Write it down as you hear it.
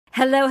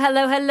Hello,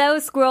 hello, hello,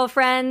 squirrel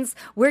friends.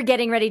 We're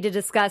getting ready to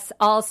discuss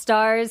All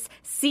Stars,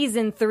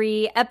 Season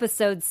 3,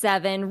 Episode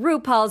 7,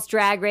 RuPaul's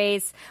Drag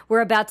Race.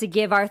 We're about to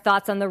give our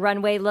thoughts on the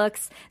runway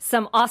looks,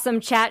 some awesome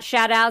chat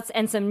shout-outs,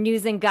 and some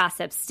news and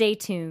gossip. Stay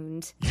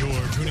tuned. You're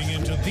tuning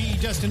into the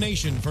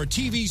destination for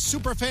TV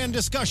superfan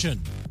discussion,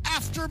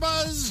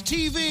 AfterBuzz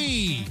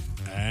TV.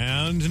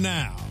 And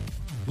now,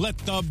 let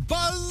the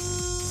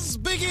buzz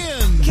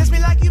begin. Kiss me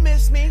like you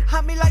miss me,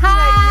 hug me like you hate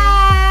me.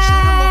 Shoot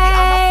a movie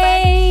on my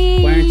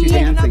face. Why aren't you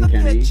dancing,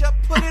 Kenny?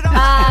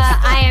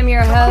 I am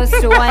your host,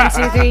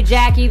 123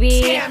 Jackie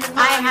B. I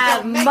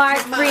have Mark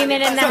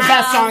Freeman in the house.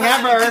 Best song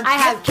ever. I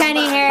have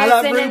Kenny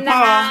Harrison in the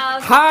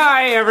house.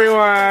 Hi,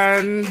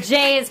 everyone.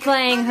 Jay is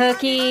playing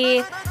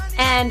hooky.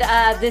 And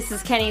this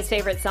is Kenny's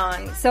favorite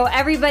song. So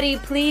everybody,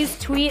 please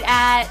tweet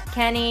at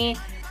Kenny.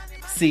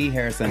 C.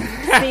 Harrison.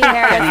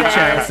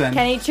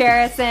 Kenny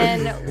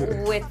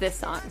Cherrison with this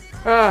song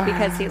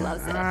because he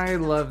loves it. I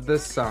love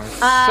this song so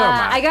much.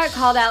 I got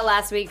called out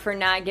last week for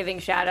not giving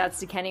shout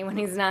outs to Kenny when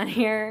he's not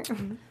here.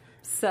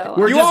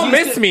 So You all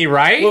miss me,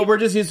 right? Well, we're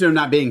just used to him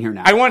not being here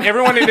now. I want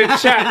everyone in the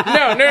chat.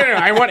 No.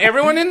 I want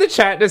everyone in the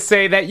chat to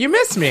say that you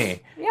miss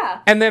me.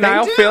 yeah. And then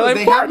I'll do. feel They have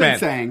important. been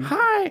saying.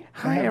 Hi,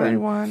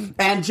 everyone.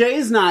 And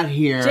Jay's not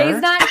here. Jay's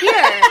not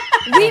here.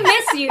 We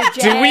miss you,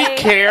 Jay. Do we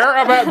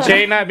care about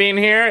Jay not being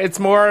here? It's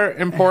more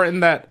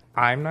important that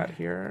I'm not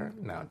here.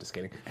 No, just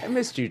kidding. I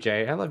missed you,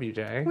 Jay. I love you,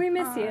 Jay. We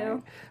miss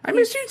you. I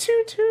miss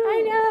you too.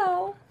 I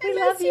know. We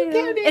love you.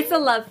 It's a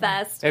love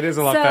fest. It is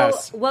a love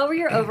fest. So, what were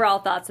your overall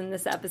thoughts in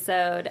this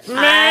episode?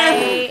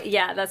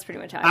 Yeah, that's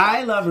pretty much how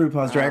I love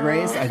RuPaul's Drag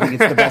Race. I think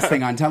it's the best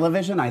thing on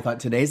television. I thought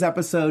today's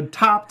episode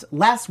topped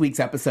last week's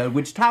episode,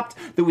 which topped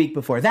the week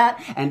before that,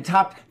 and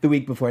topped the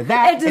week before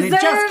that. And it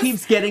just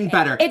keeps getting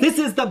better. This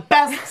is the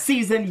best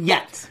season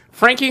yet.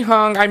 Frankie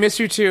Hung, I miss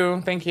you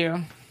too. Thank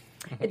you.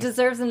 It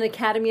deserves an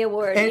Academy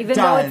Award, It even does.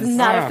 though it's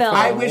not a film.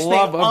 I wish they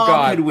Love of all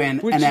God. could win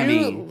an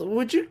Emmy.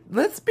 Would you?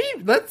 Let's be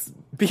real.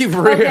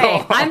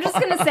 Okay, I'm just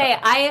gonna say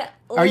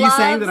Are you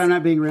saying that I'm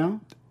not being real?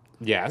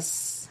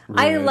 Yes.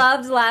 I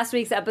loved last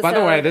week's episode. By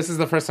the way, this is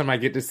the first time I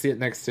get to see it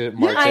next to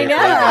Mark. I J.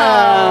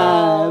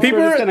 know.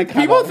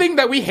 People think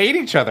that we hate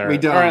each other. We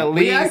don't. Or at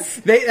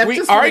least we that's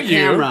just for the argue.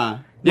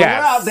 camera. Yes. When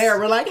we're out there,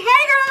 we're like, hey,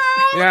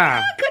 girl!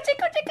 Yeah. Coochie,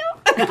 coochie, coo.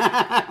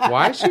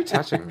 Why is she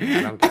touching me?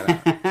 I don't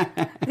get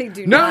it. They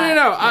do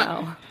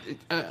No.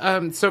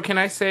 So can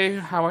I say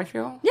how I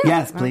feel?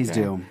 Yes, please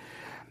do.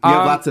 You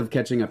have lots of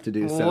catching up to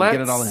do, so get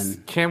it all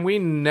in. Can we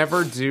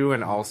never do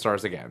an All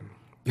Stars again?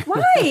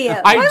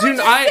 Why?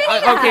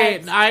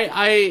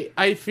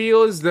 I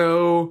feel as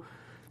though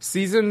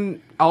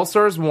season All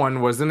Stars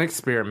 1 was an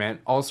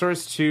experiment. All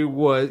Stars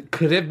 2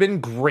 could have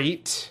been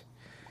great.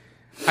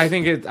 I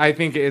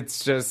think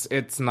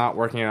it's not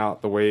working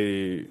out the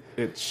way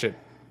it should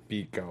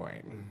be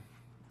going.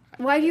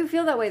 Why do you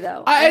feel that way,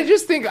 though? I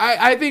just think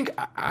I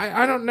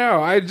don't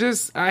know. I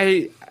don't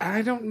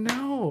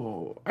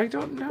know.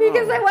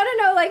 Because I want to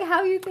know, like,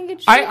 how you think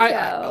it should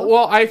go.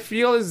 Well, I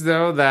feel as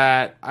though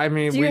that, I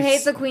mean... Do you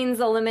hate the queens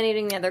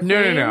eliminating the other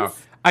queens? No.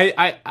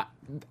 I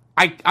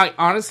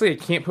honestly, I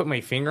can't put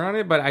my finger on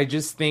it, but I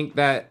just think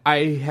that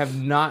I have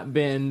not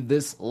been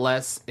this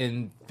less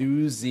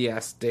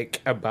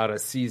enthusiastic about a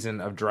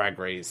season of Drag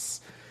Race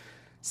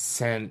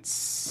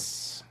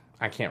since...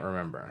 I can't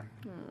remember.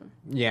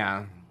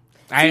 Yeah.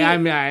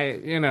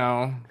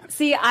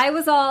 See, I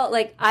was all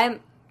like,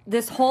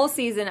 this whole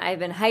season I've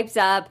been hyped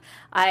up.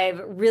 I've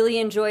really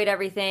enjoyed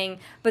everything.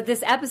 But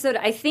this episode,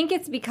 I think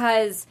it's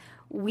because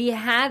we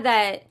had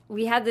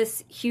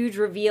this huge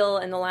reveal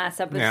in the last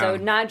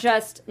episode, not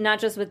just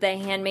with the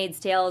Handmaid's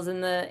Tale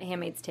and the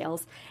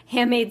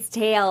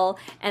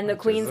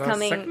queens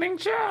coming.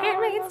 Handmaid's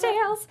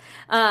Tales.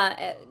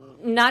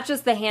 Not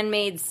just the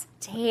Handmaid's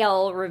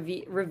Tale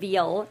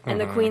reveal and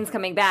the queens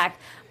coming back,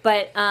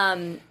 but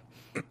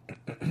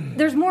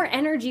there's more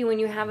energy when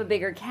you have a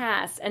bigger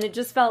cast, and it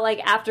just felt like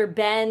after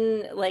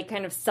Ben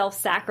kind of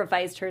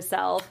self-sacrificed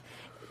herself,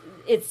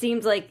 it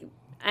seemed like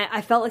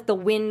I felt like the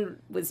wind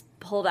was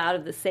pulled out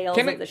of the sails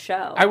of the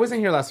show. I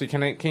wasn't here last week.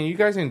 Can you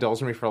guys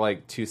indulge me for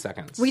 2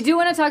 seconds? We do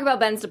want to talk about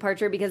Ben's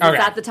departure because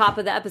it's at the top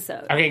of the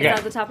episode. Okay, good. It's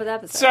at the top of the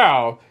episode.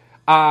 So,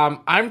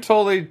 I'm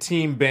totally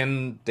team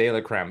Ben de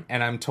la Creme,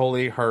 and I'm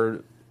totally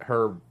her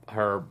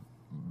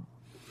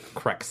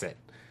Crexit.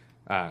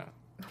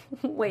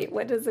 Wait,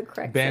 what is a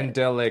Crexit? Ben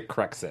de la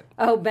Crexit.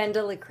 Oh, Ben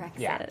de la Crexit.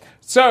 Yeah.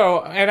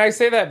 So, and I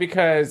say that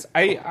because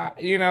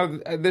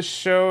this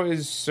show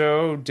is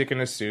so dick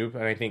in a soup,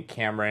 and I think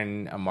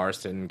Cameron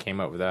Marston came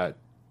up with that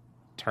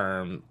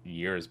term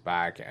years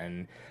back,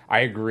 and I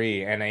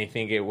agree. And I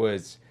think it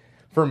was,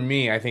 for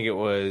me,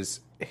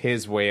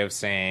 his way of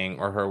saying,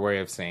 or her way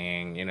of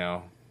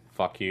saying,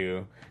 fuck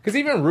you. Because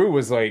even Rue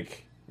was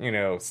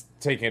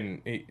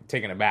taken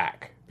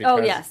aback.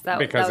 Because, yes, that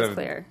was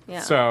clear.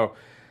 Yeah. So,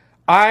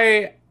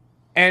 I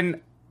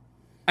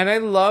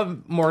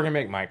love Morgan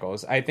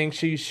McMichaels. I think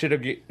she should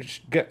have get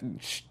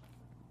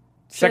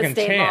second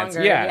chance.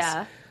 Longer,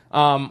 yes.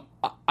 Yeah.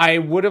 I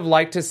would have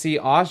liked to see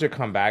Aja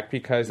come back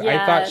because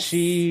I thought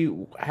she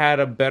had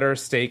a better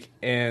stake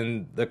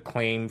in the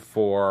claim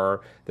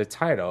for the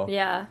title.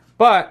 Yeah.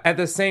 But at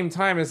the same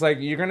time, it's like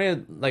you're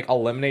gonna like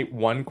eliminate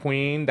one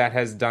queen that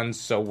has done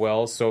so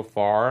well so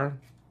far,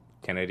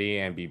 Kennedy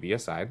and BB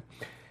aside,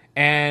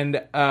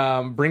 and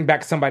bring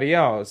back somebody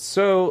else.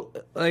 So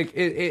like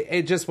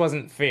it just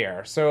wasn't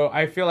fair. So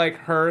I feel like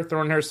her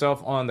throwing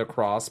herself on the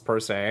cross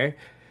per se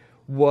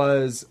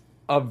was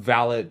a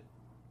valid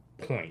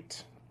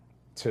point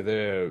to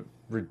the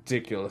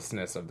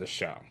ridiculousness of the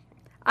show.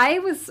 I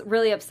was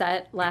really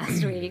upset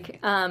last week,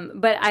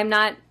 but I'm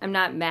not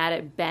mad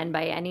at Ben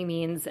by any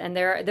means. And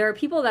there are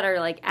people that are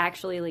like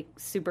actually like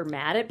super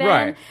mad at Ben,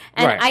 right.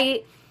 And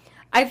right.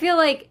 I feel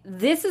like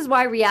this is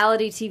why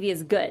reality TV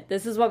is good.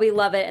 This is why we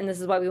love it, and this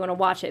is why we want to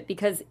watch it,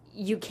 because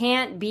you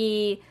can't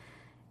be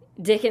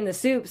dick in the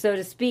soup, so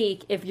to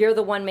speak, if you're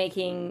the one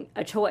making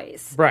a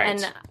choice.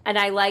 Right. And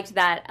I liked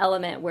that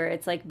element where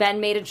it's like Ben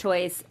made a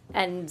choice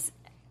and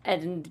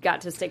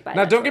got to stick by it.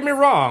 Now, don't get me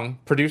wrong.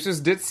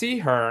 Producers did see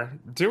her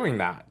doing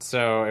that.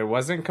 So it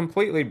wasn't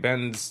completely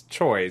Ben's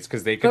choice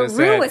because they could have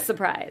said... Rue was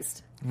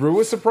surprised. Rue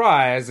was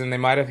surprised, and they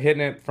might have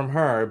hidden it from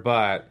her.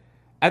 But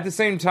at the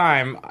same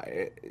time,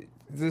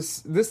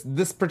 this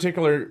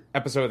particular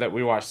episode that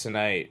we watched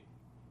tonight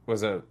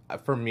was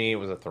for me, it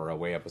was a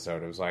throwaway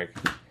episode. It was like...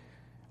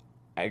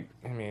 I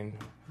mean,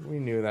 we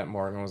knew that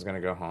Morgan was going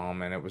to go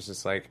home, and it was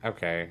just like,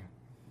 okay,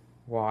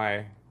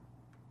 why?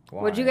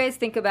 What do you guys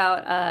think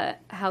about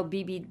how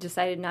BB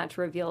decided not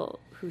to reveal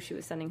who she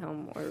was sending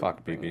home? Or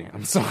fuck BB.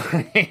 I'm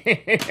sorry.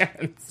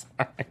 I'm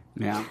sorry.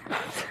 Yeah.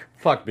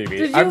 Fuck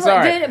BB. I'm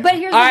sorry. But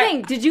here's the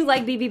thing. Did you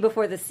like BB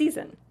before this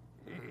season?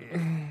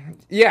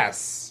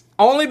 Yes.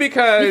 Only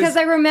because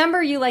I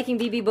remember you liking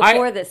BB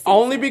before this season.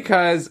 Only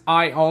because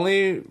I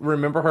only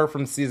remember her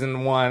from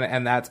season 1,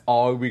 and that's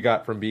all we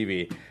got from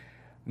BB.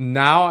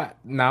 Now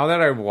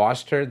that I've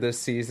watched her this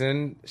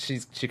season,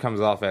 she comes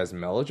off as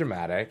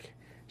melodramatic.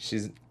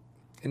 She's,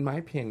 in my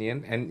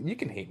opinion, and you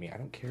can hate me, I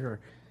don't care.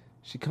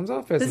 She comes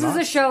off as this is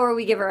a show where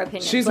we give our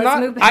opinions. She's Let's not.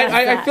 move past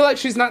I that. feel like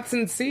she's not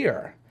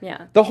sincere.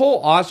 Yeah. The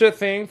whole Aja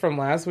thing from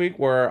last week,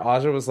 where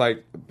Aja was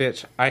like,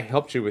 "Bitch, I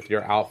helped you with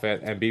your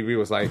outfit," and BB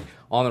was like,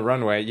 "On the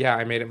runway, yeah,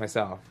 I made it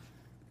myself."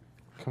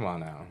 Come on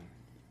now.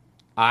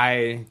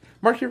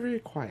 Mark, you're very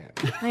quiet.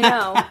 I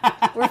know.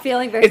 We're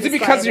feeling very. Is it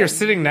because you're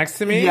sitting next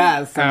to me?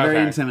 Yes, I'm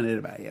very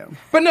intimidated by you.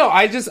 But no,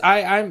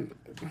 I'm.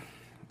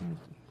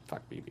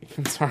 Fuck BB.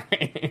 I'm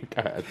sorry.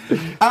 Go ahead.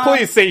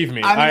 Please save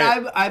me. I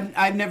mean,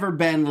 I've never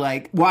been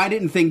like. Well, I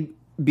didn't think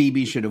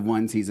BB should have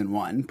won season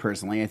 1.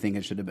 Personally, I think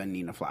it should have been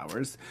Nina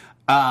Flowers.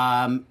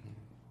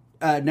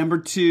 Number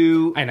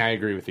 2, and I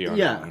agree with you on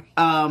yeah.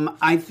 that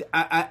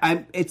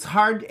one. It's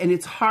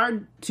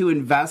hard to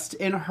invest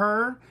in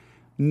her,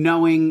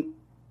 knowing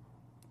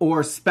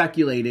or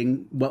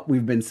speculating what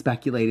we've been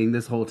speculating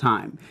this whole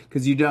time,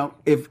 because you don't.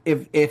 If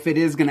it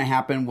is going to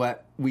happen,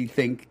 what we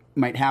think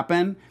might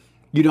happen,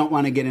 you don't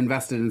want to get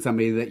invested in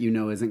somebody that you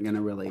know isn't going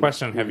to really.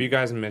 Question: have you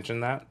guys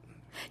mentioned that?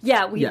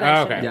 Yeah, we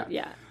mentioned okay. it.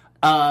 Yeah.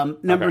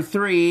 Number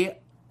 3,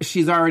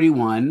 she's already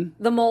won.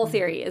 The mole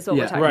theory is what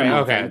we're talking right,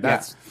 about. Okay,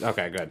 that's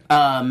okay. Good.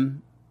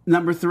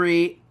 Number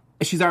 3,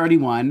 she's already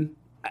won,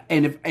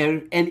 and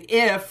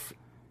if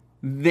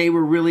they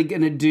were really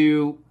going to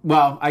do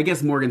well, I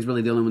guess Morgan's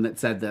really the only one that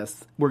said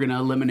this. We're going to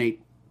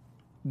eliminate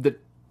the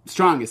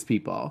strongest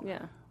people.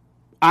 Yeah.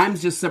 I'm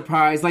just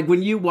surprised. Like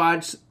when you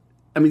watch.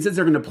 I mean, since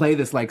they're going to play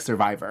this like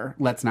Survivor,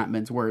 let's not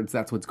mince words.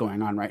 That's what's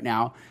going on right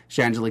now.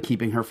 Shangela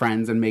keeping her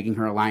friends and making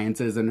her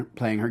alliances and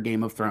playing her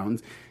Game of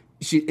Thrones.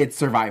 It's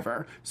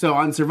Survivor. So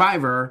on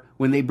Survivor,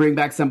 when they bring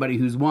back somebody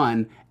who's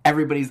won,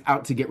 everybody's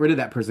out to get rid of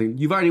that person.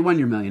 You've already won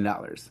your $1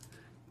 million.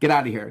 Get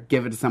out of here.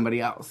 Give it to somebody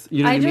else.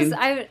 You know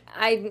what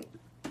I mean?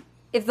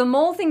 If the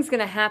mole thing's going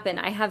to happen,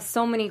 I have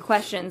so many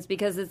questions,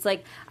 because it's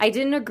like, I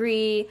didn't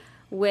agree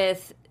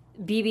with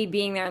BB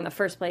being there in the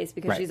first place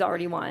because she's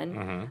already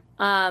won.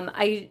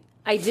 Mm-hmm.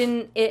 I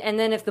didn't, and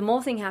then if the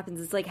mole thing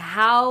happens, it's like,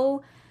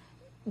 how,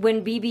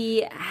 when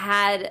BB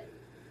had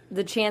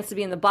the chance to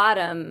be in the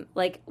bottom,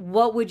 like,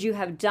 what would you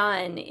have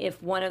done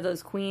if one of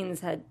those queens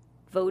had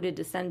voted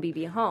to send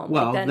BB home?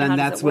 Well, like, then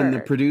that's when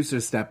the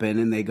producers step in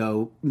and they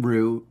go,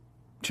 Rue,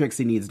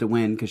 Trixie needs to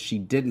win because she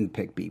didn't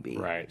pick BB.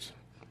 Right.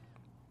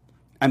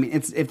 I mean,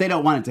 if they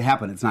don't want it to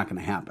happen, it's not going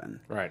to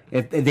happen. Right.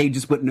 If they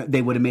just wouldn't,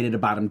 they would have made it a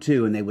bottom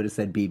 2, and they would have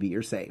said, "BB,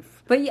 you're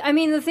safe." But I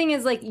mean, the thing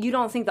is, like, you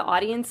don't think the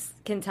audience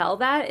can tell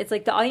that? It's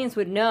like the audience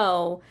would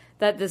know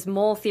that this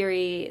mole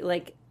theory,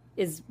 like,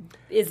 is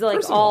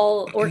like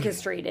all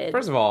orchestrated.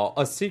 First of all,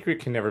 a secret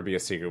can never be a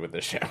secret with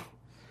this show.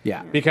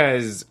 Yeah.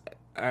 Because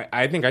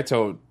I think I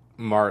told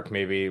Mark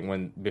maybe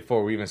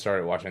before we even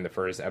started watching the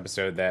first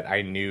episode that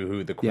I knew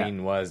who the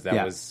queen was.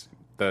 That was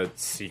the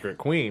secret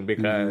queen,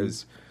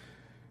 because. Mm-hmm.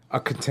 A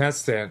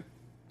contestant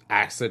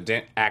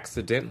accidentally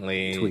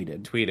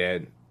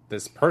tweeted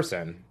this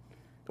person,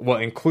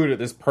 included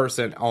this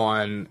person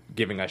on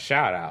giving a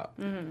shout out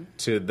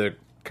to the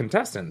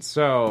contestants.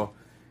 So,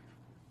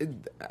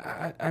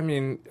 I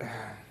mean,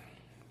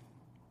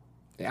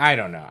 I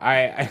don't know.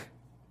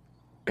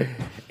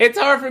 It's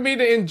hard for me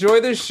to enjoy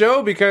this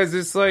show because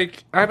it's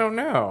like, I don't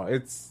know.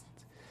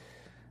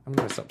 I'm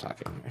going to stop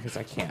talking because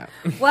I can't.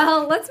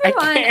 Well, let's move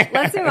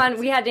on.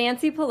 We had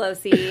Nancy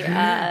Pelosi.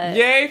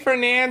 Yay for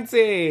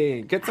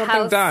Nancy. Get something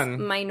House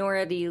done.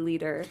 Minority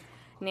Leader.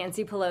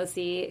 Nancy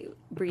Pelosi.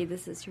 Bree,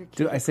 this is your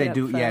cue. I say that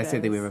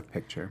we have a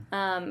picture.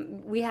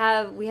 We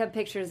have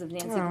pictures of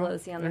Nancy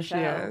Pelosi on the show.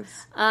 She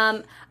is.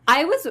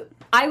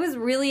 I was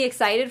really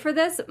excited for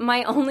this.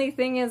 My only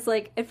thing is,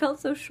 like, it felt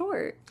so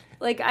short.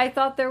 Like, I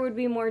thought there would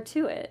be more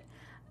to it.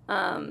 So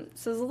I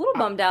was a little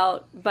bummed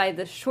out by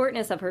the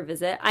shortness of her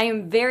visit. I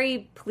am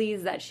very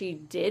pleased that she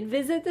did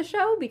visit the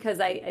show because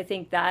I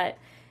think that,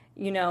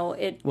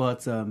 it... Well,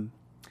 it's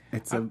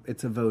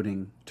a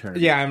voting term.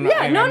 Yeah, I'm but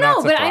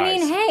surprised. I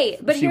mean, hey,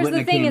 but she here's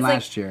the thing: is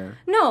last year,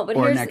 no, but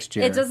or next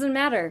year. It doesn't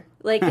matter.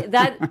 Like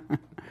that,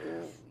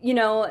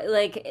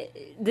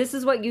 like this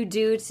is what you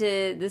do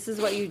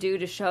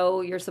to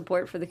show your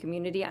support for the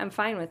community. I'm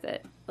fine with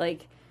it.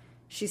 Like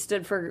she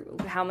stood for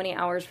how many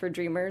hours for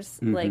Dreamers?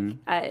 Mm-hmm. Like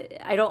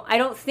I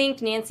don't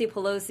think Nancy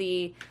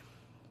Pelosi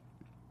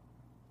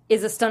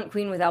is a stunt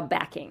queen without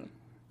backing.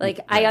 Like,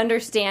 right. I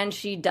understand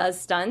she does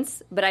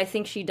stunts, but I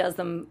think she does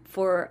them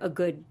for a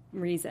good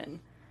reason.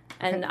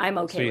 And I'm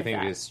okay with that. So you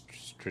think it's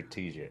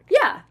strategic?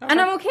 Yeah, okay.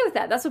 And I'm okay with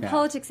that. That's what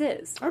politics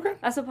is. Okay.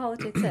 That's what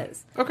politics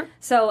is. Okay.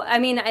 So, I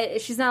mean,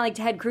 she's not like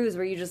Ted Cruz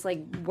where you just,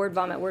 like, word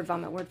vomit.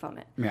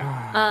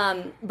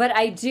 Yeah. But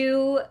I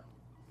do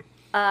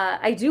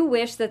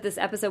wish that this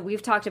episode,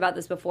 we've talked about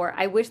this before,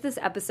 I wish this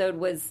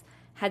episode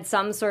had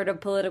some sort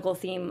of political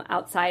theme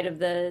outside of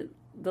the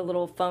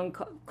little phone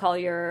call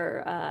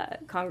your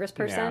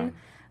congressperson,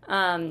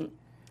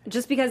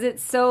 just because it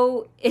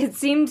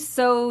seemed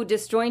so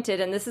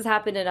disjointed, and this has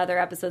happened in other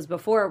episodes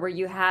before where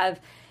you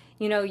have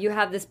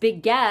this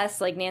big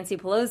guest like Nancy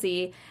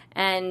Pelosi,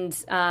 and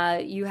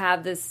you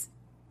have this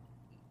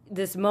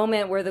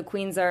moment where the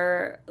queens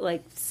are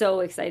like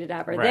so excited to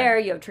have her there.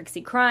 You have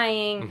Trixie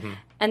crying,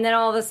 and then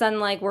all of a sudden,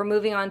 like, we're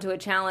moving on to a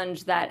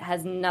challenge that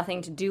has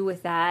nothing to do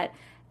with that,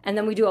 and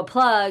then we do a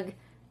plug.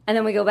 And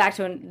then we go back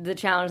to the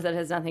challenge that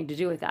has nothing to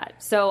do with that.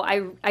 So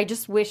I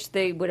just wish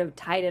they would have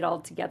tied it all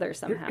together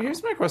somehow.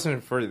 Here's my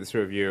question for the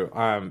two of you,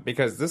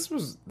 because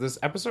this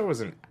episode was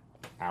an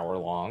hour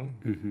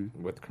long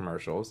with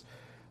commercials.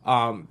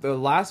 The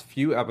last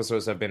few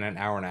episodes have been an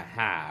hour and a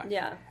half.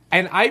 Yeah.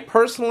 And I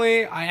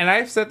personally, and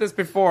I've said this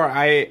before,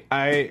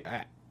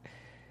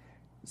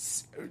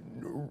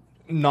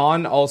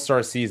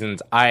 non-All-Star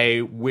seasons,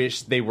 I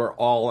wish they were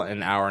all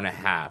an hour and a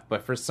half.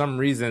 But for some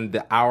reason,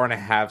 the hour and a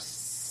half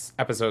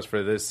episodes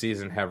for this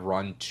season have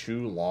run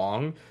too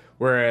long,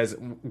 whereas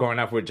going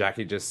off what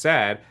Jackie just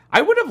said,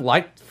 I would have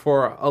liked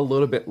for a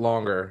little bit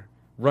longer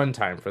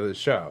runtime for this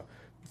show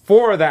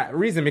for that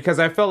reason, because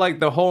I felt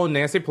like the whole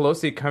Nancy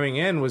Pelosi coming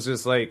in was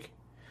just like,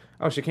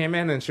 oh, she came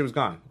in and she was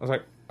gone. I was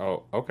like,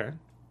 oh, okay,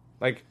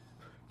 like,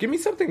 give me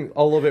something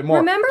a little bit more.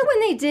 Remember when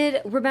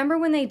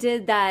they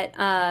did that,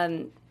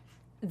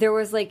 there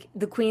was like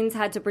the queens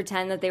had to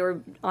pretend that they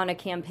were on a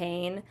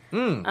campaign,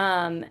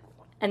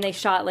 and they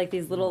shot like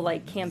these little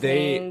like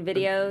campaign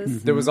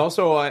videos. There was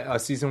also a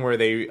season where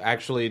they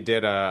actually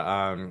did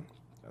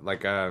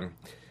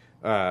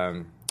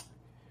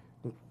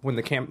when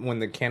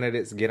the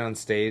candidates get on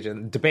stage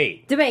and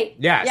debate.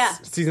 Yes. Yeah.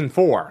 Season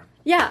 4.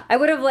 Yeah, I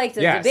would have liked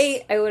a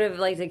debate. I would have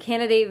liked a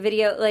candidate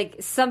video, like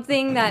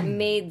something that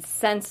made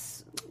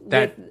sense.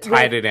 That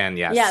tied it in.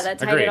 Yes. Yeah, that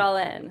tied it all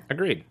in.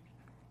 Agreed.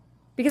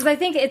 Because I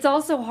think it's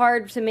also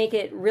hard to make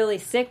it really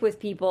stick with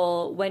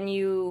people when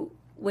you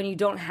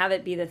don't have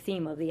it be the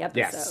theme of the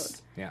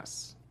episode.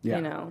 Yes. Yeah.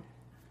 You know?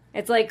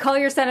 It's like, call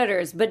your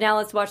senators, but now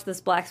let's watch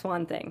this Black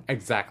Swan thing.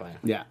 Exactly.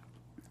 Yeah.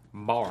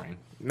 Boring.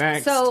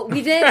 Next. So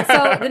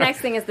the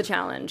next thing is the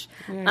challenge,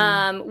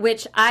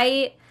 which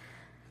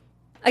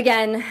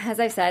again, as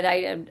I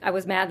said, I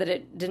was mad that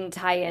it didn't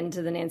tie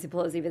into the Nancy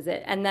Pelosi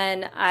visit. And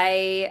then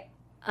I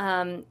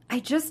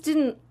just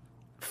didn't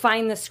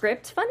find the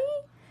script funny.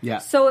 Yeah.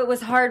 So it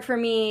was hard for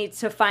me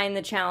to find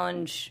the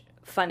challenge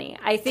funny.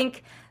 I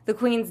think the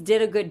queens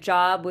did a good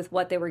job with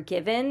what they were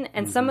given,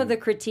 and some of the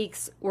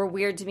critiques were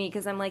weird to me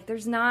because I'm like,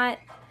 there's not...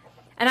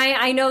 And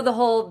I know the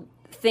whole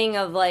thing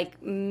of,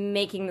 like,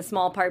 making the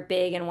small part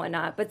big and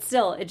whatnot, but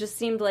still, it just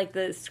seemed like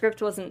the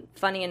script wasn't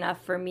funny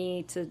enough for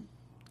me to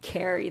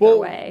care either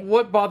way.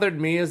 What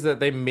bothered me is that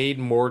they made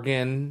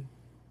Morgan...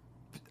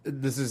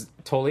 This is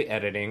totally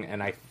editing,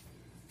 and I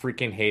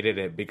freaking hated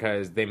it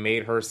because they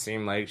made her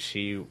seem like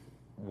she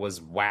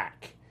was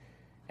whack.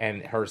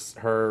 And her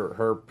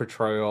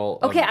portrayal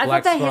of I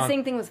thought that Swan,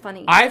 hissing thing was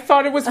funny. I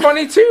thought it was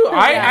funny too.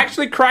 I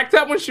actually cracked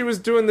up when she was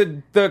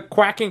doing the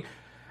quacking.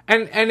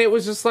 And it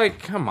was just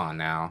like, come on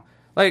now.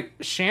 Like,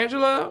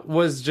 Shangela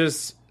was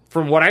just,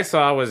 from what I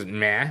saw, was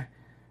meh.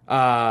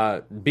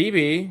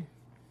 BB,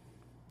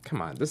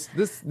 come on. This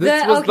was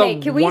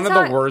one of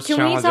the worst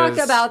challenges. Can we talk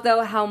about,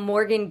 though, how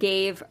Morgan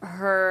gave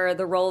her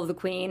the role of the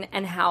queen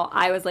and how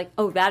I was like,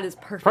 oh, that is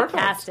perfect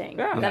casting.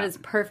 Yeah. That is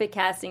perfect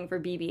casting for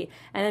BB.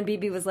 And then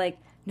BB was like,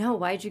 no,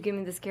 why'd you give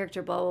me this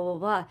character, blah, blah, blah,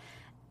 blah.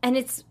 and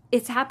it's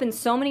happened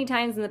so many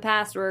times in the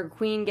past where a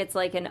queen gets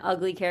like an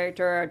ugly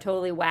character or a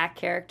totally whack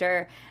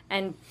character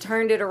and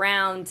turned it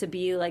around to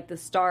be like the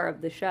star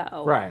of the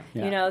show. Right.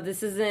 Yeah. You know,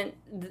 this isn't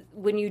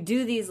when you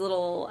do these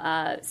little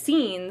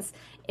scenes.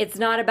 It's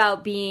not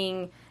about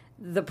being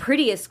the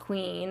prettiest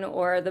queen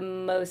or the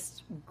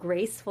most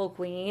graceful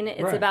queen.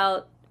 It's Right.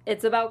 about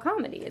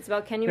comedy. It's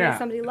about, can you make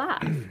somebody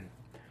laugh?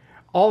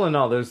 All in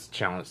all, this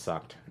challenge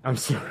sucked. I'm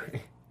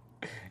sorry.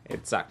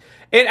 It sucked.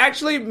 It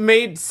actually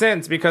made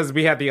sense because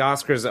we had the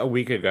Oscars a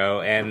week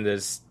ago, and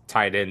this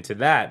tied into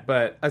that.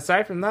 But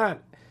aside from that,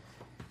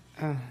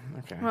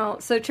 okay.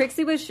 Well, so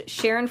Trixie was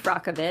Sharon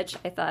Frockovich.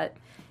 I thought,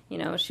 you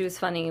know, she was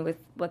funny with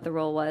what the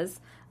role was.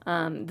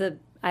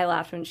 I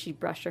laughed when she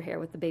brushed her hair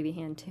with the baby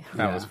hand, too.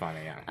 That was funny,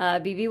 yeah.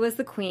 BB was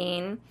the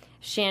queen.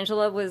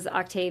 Shangela was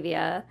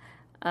Octavia.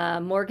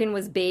 Morgan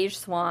was Beige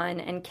Swan.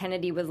 And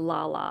Kennedy was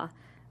Lala.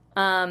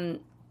 And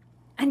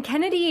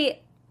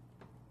Kennedy,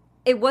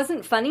 it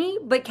wasn't funny,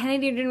 but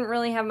Kennedy didn't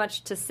really have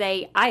much to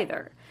say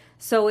either.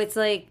 So it's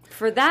like,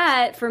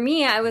 for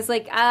me, I was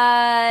like,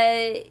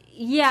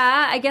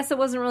 yeah, I guess it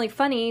wasn't really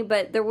funny,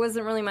 but there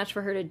wasn't really much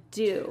for her to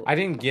do. I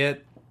didn't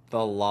get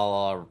the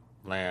La La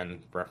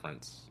Land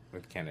reference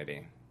with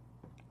Kennedy.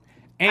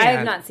 And, I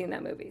have not seen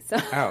that movie, so.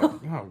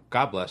 Oh,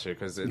 God bless you,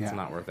 because it's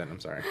not worth it. I'm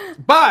sorry.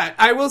 But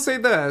I will say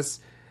this.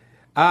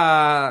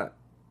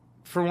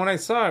 From what I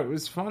saw, it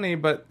was funny,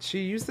 but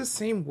she used the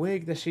same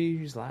wig that she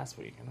used last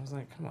week. And I was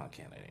like, come on,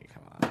 Kennedy,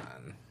 come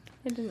on.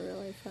 I didn't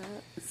realize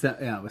that. So,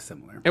 yeah, it was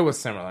similar. It was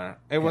similar.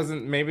 It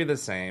wasn't maybe the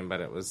same, but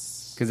it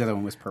was... Because the other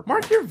one was purple.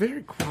 Mark, you're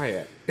very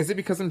quiet. Is it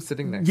because I'm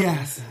sitting next to you?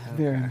 Yes,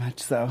 very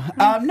much so.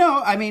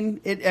 No, I mean,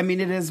 it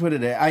is what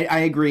it is. I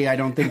agree. I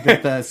don't think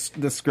that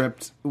the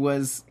script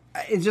was...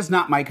 It's just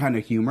not my kind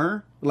of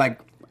humor. Like,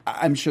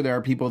 I'm sure there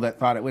are people that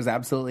thought it was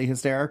absolutely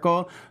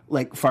hysterical.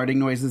 Like, farting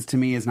noises to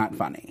me is not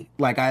funny.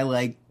 Like, I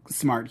like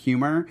smart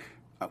humor,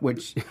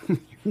 which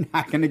you're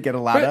not going to get a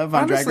lot of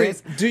on honestly, Drag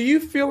Race. Do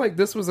you feel like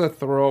this was a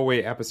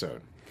throwaway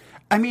episode?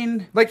 I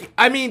mean,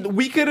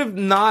 we could have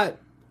not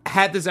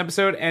had this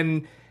episode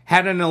and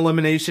had an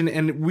elimination,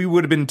 and we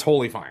would have been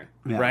totally fine,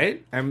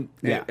 right?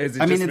 yeah. Is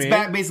it I mean, just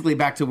it's me? basically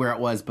back to where it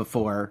was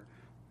before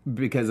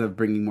because of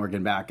bringing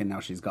Morgan back, and now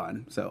she's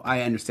gone. So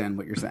I understand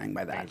what you're saying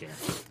by that. Thank you.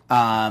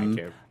 Thank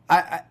you.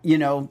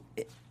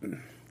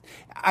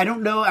 I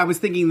don't know. I was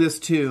thinking this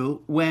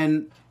too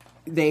when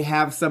they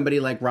have somebody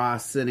like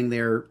Ross sitting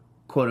there,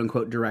 quote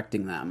unquote,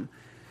 directing them.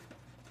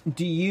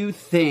 Do you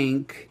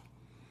think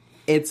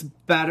it's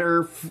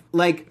better,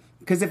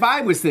 because if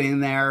I was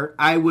sitting there,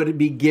 I would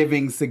be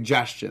giving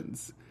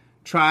suggestions.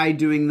 Try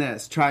doing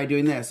this. Try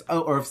doing this. Oh,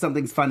 or if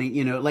something's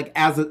funny,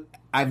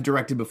 I've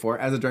directed before.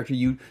 As a director,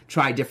 you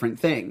try different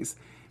things.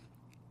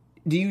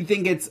 Do you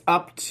think it's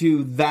up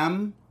to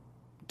them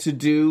to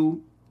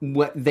do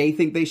what they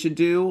think they should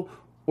do?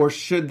 Or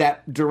should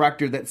that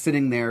director that's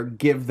sitting there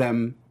give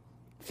them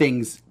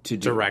things to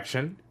do?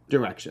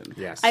 Direction.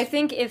 Yes. I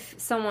think if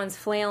someone's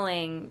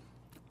flailing,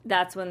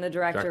 that's when the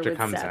director would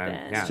comes step in.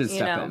 in. Yeah. Should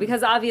step in.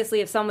 Because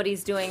obviously if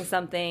somebody's doing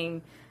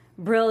something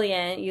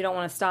brilliant, you don't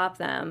want to stop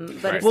them.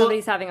 But Right. if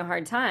somebody's having a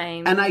hard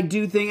time... And I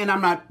do think, and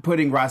I'm not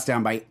putting Ross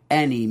down by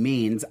any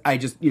means, I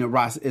just,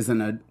 Ross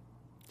isn't a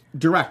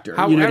director.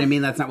 You know what I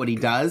mean? That's not what he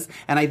does.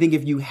 And I think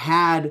if you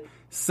had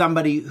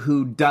somebody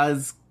who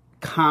does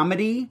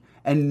comedy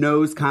and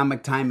knows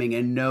comic timing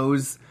and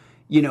knows,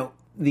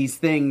 these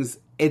things,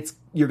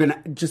 you're going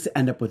to just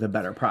end up with a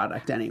better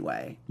product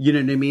anyway. You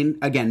know what I mean?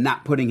 Again,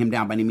 not putting him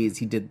down by any means.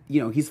 He did,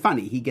 he's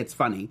funny. He gets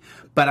funny.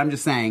 But I'm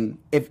just saying,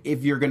 if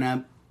you're going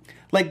to,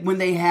 like when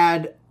they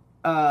had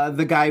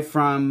the guy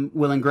from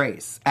Will and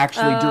Grace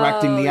actually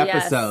directing the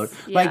episode,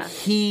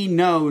 yes. He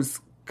knows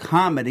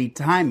comedy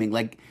timing.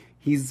 Like,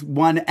 he's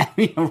won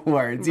Emmy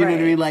Awards. You know what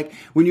I mean? Like,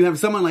 when you have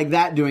someone like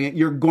that doing it,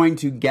 you're going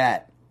to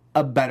get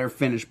a better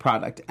finished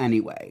product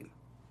anyway.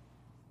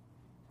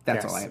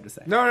 That's all I have to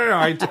say. No.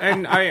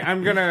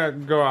 I'm gonna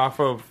go off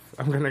of.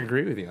 I'm gonna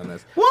agree with you on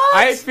this. What?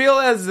 I feel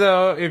as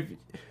though if,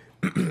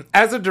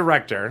 as a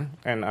director,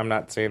 and I'm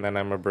not saying that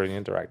I'm a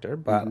brilliant director,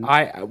 but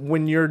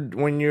when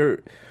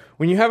you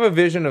have a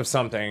vision of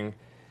something,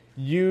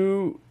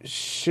 you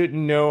should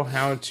know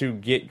how to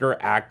get your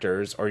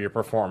actors or your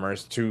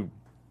performers to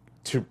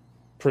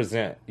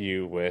present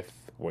you with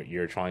what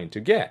you're trying to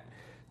get.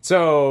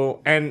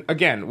 So, and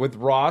again, with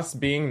Ross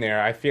being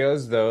there, I feel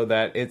as though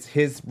that it's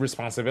his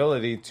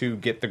responsibility to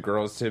get the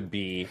girls to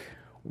be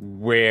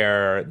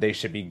where they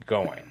should be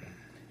going.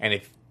 And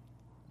if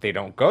they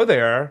don't go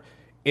there,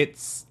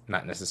 it's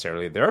not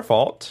necessarily their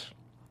fault.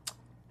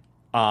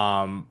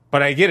 But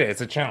I get it.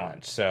 It's a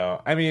challenge.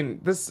 So, I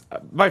mean, this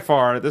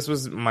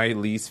was my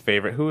least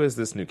favorite. Who is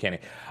this new Kenny?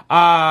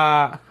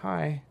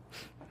 Hi.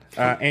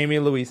 Amy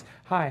Louise.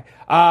 Hi.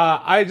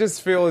 I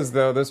just feel as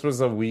though this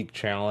was a weak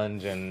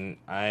challenge, and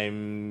I've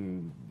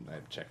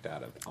checked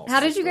out of it. How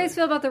did you guys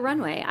feel about the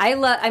runway?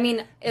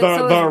 The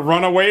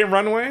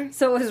runway?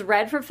 So it was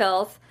Red for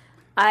Filth.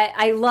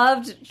 I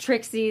loved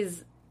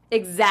Trixie's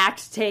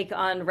exact take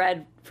on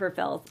Red for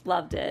Filth.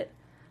 Loved it.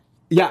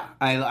 Yeah,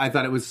 I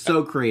thought it was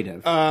so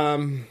creative.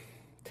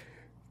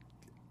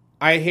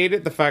 I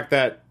hated the fact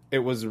that it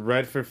was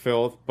red for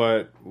filth,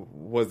 but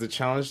was the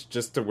challenge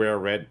just to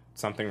wear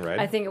something red?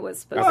 I think it was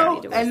supposed to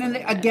be to wear and then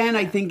something again,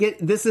 red. I think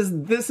this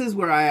is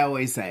where I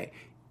always say,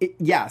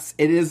 yes,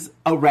 it is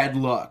a red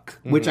look,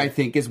 which I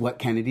think is what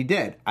Kennedy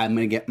did. I'm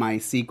going to get my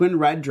sequin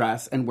red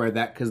dress and wear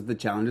that because the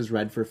challenge is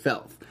red for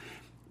filth.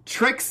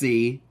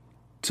 Trixie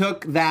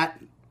took that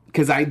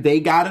because they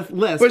got a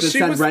list that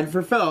said red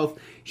for filth.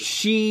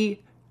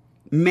 She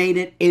made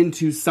it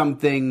into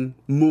something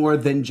more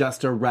than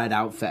just a red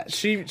outfit.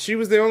 She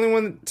was the only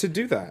one to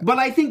do that. But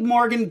I think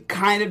Morgan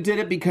kind of did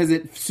it because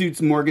it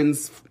suits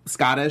Morgan's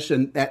Scottish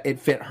and that it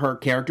fit her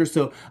character.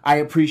 So I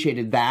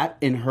appreciated that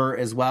in her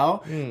as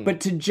well. But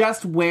to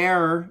just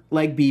wear,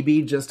 like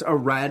BB, just a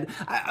red,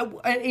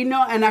 and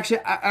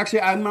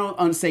actually I'm going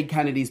to say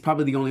Kennedy's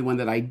probably the only one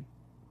that I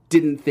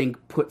didn't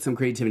think put some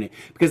creativity in.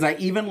 Because I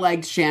even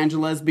liked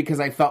Shangela's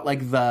because I felt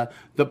like the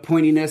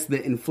pointiness, the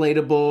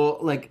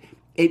inflatable, like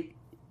it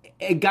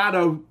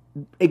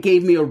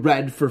gave me a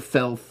red for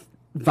filth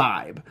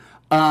vibe.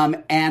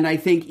 And I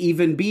think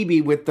even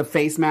BB with the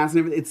face mask and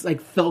everything, it's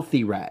like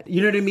filthy red.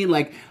 You know what I mean?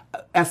 Like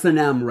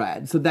S&M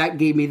red. So that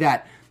gave me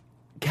that.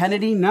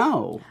 Kennedy,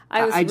 no.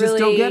 I just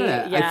don't get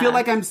it. Yeah. I feel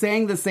like I'm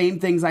saying the same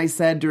things I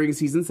said during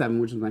season 7,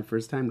 which was my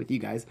first time with you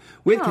guys,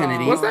 with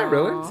Kennedy. Was that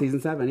really? Season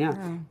 7,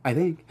 yeah. I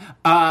think.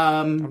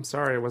 I'm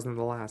sorry, it wasn't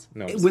the last.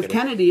 No, with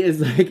Kennedy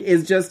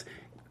is just...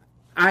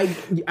 I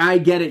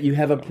get it. You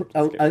have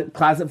a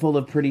closet full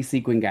of pretty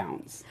sequin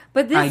gowns.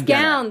 But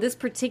this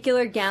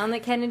particular gown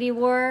that Kennedy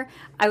wore,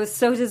 I was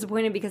so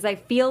disappointed because I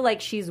feel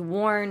like she's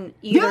worn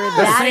either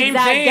that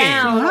exact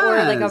gown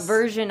or like a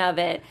version of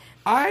it.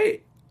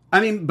 I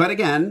mean, but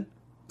again,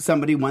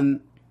 somebody won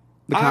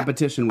the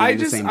competition wearing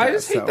the same dress. I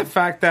just hate the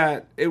fact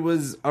that it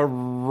was a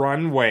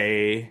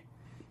runway.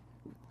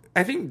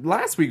 I think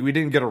last week we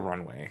didn't get a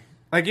runway.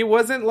 Like, it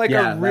wasn't like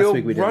a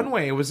real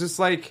runway. It was just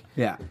like,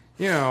 you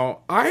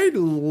know, I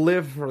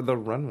live for the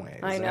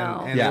runways. I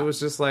know. And it was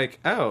just like,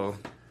 oh.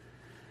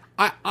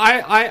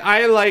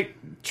 I like,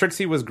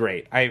 Trixie was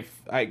great. I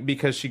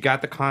because she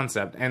got the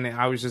concept, and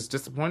I was just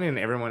disappointed in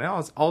everyone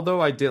else. Although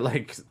I did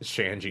like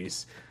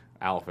Shanji's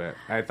outfit.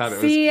 I thought it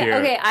was cute.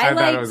 Okay, I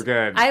thought it was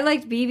good. I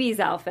liked BB's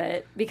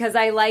outfit because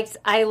I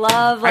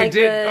love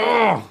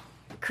the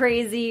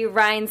crazy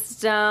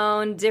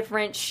rhinestone,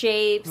 different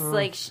shapes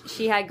like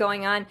she had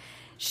going on.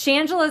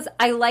 Shangela's,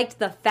 I liked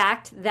the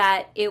fact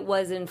that it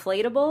was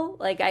inflatable.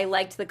 Like, I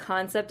liked the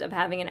concept of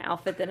having an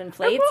outfit that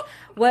inflates.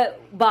 What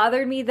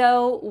bothered me,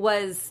 though,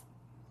 was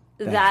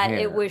that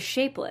it was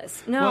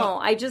shapeless. No,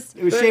 it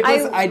was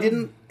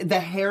shapeless. The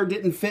hair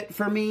didn't fit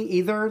for me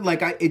either.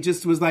 Like, it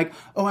just was like,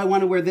 oh, I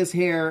want to wear this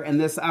hair and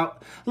this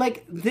out.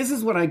 Like, this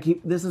is what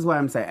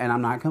I'm saying, and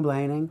I'm not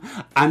complaining.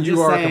 I'm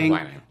just saying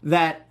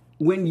that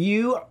when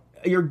you're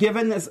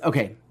given this,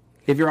 okay,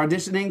 if you're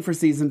auditioning for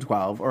season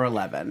 12 or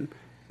 11,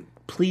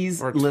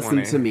 please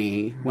listen to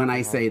me when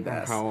I say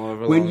this.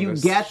 When you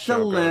get the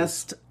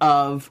list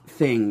of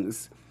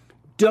things,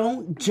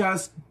 don't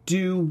just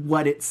do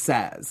what it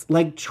says.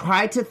 Like,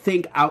 try to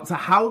think outside.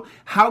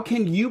 How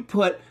can you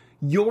put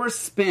your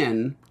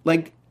spin,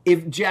 like,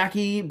 if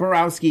Jackie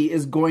Borowski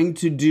is going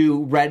to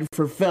do red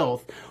for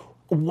filth,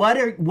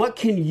 what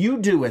can you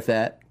do with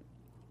it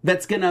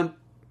that's going to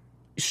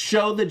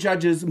show the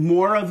judges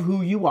more of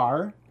who you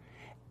are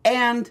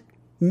and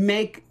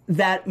make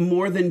that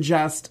more than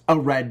just a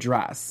red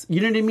dress? You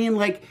know what I mean?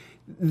 Like,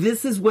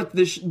 this is what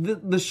the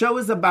show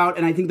is about,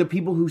 and I think the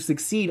people who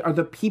succeed are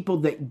the people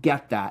that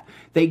get that.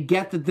 They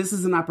get that this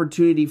is an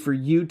opportunity for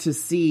you to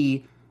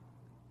see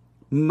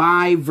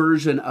my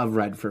version of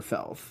red for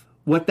filth.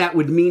 What that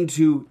would mean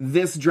to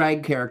this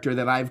drag character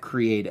that I've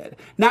created.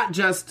 Not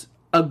just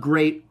a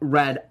great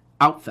red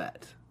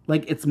outfit.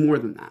 Like, it's more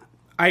than that.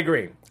 I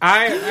agree.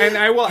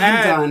 I will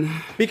add... done.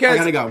 Because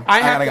I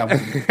gotta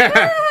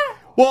go.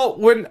 Well,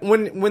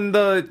 when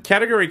the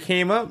category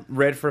came up,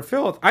 red for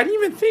filth, I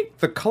didn't even think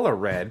the color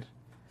red.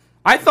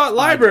 I thought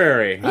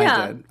library.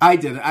 I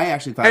did. I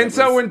actually thought. And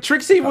so when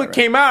Trixie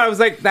came out, I was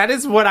like, that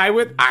is what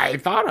I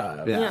thought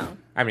of. Yeah.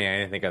 I mean, I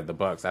didn't think of the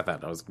books. I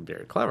thought that was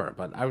very clever,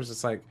 but I was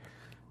just like,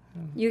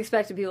 you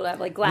expected people to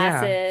have like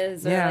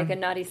glasses or like a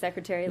naughty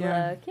secretary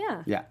look.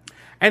 Yeah.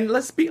 And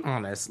let's be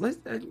honest,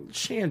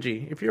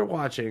 Shanji, if you're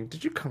watching,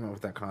 did you come up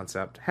with that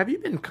concept? Have you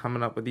been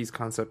coming up with these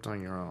concepts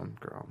on your own,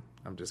 girl?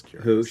 I'm just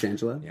curious. Who,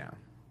 Shangela? Yeah.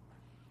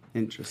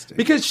 Interesting.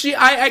 Because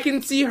I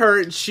can see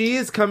her, she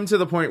has come to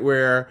the point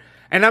where,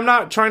 and I'm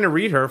not trying to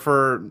read her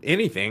for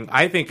anything,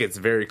 I think it's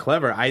very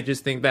clever. I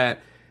just think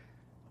that,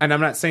 and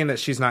I'm not saying that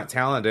she's not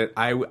talented,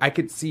 I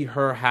could see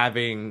her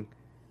having,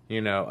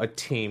 a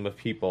team of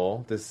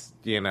people,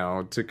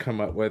 to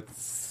come up with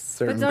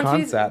certain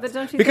concepts. But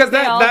don't you because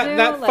think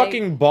that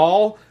fucking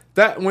ball,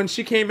 that when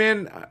she came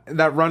in,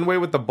 that runway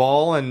with the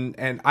ball,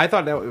 and I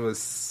thought that it was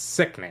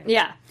sickening.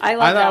 Yeah, I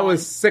thought it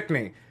was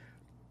sickening.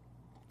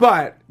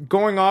 But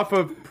going off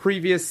of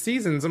previous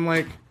seasons, I'm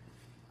like,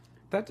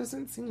 that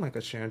doesn't seem like a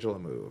Shangela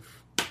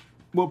move.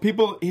 Well,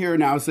 people here are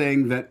now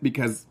saying that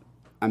because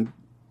I'm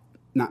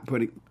not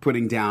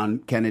putting down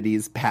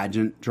Kennedy's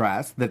pageant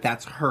dress,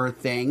 that's her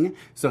thing,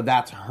 so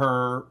that's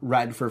her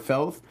red for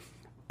filth.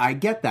 I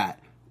get that.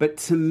 But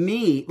to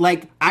me,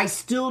 like, I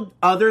still,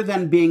 other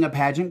than being a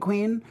pageant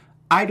queen,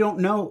 I don't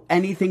know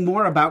anything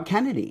more about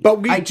Kennedy. But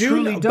we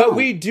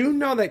do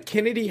know that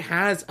Kennedy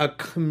has a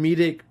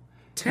comedic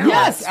talent.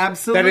 Yes,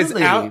 absolutely. That is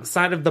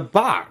outside of the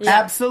box. Yeah.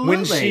 Absolutely.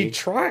 When she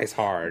tries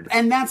hard.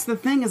 And that's the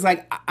thing is,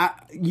 like,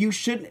 you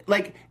should,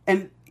 like,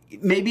 and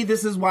maybe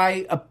this is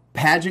why a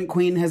pageant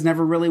queen has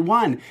never really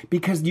won,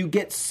 because you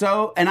get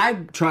so,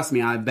 and trust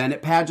me, I've been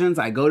at pageants,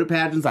 I go to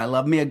pageants, I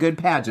love me a good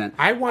pageant.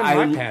 I won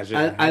my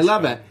pageant. I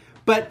love it.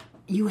 But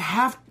you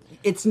have,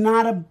 it's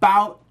not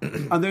about,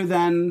 other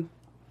than,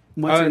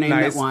 what's her name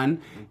that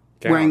won,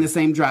 wearing the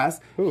same dress.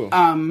 Who?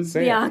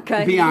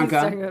 Bianca.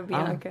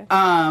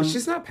 Bianca.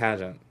 She's not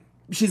pageant.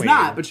 She's queen.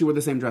 Not, but she wore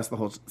the same dress the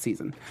whole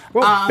season.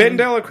 Well, Ben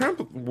Della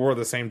Crump wore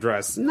the same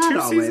dress. Not 2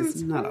 always.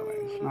 seasons. Not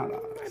always.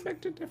 I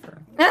beg to differ.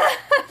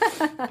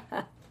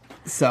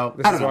 So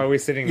this is why we're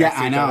sitting next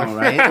to each other.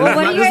 Right?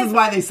 Well, this is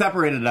why they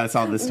separated us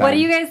all this time. What do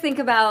you guys think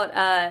about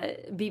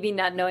BB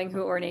not knowing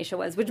who Ornacia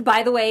was? Which,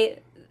 by the way,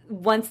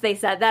 once they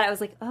said that, I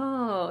was like,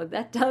 oh,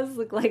 that does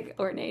look like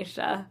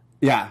Ornacia.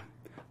 Yeah.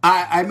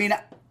 I mean,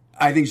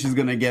 I think she's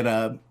going to get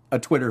a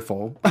Twitter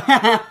full.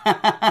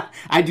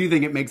 I do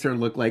think it makes her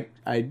look like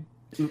the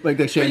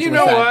Shangela. You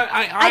know what?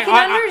 I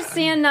can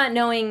understand not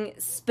knowing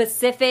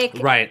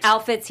specific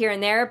outfits here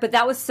and there, but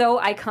that was so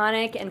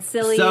iconic and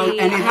silly. So,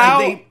 and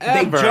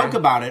they joke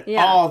about it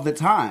all the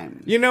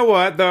time. You know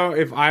what, though?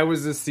 If I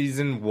was a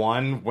season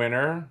 1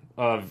 winner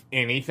of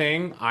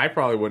anything, I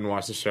probably wouldn't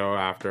watch the show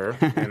after.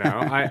 You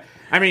know,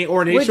 I mean,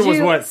 Ornacia was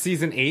what,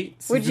 season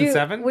 8, season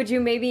 7? Would you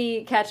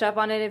maybe catch up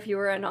on it if you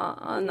were on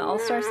the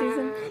All-Star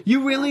season?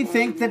 You really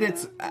think that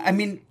it's? I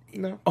mean.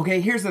 No.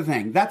 Okay, here's the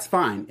thing. That's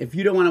fine if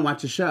you don't want to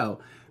watch a show.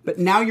 But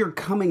now you're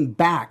coming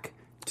back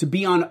to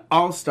be on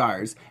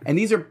All-Stars. And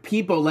these are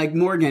people like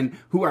Morgan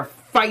who are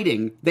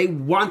fighting. They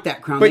want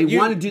that crown. They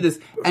want to do this.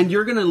 And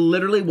you're going to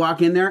literally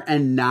walk in there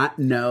and not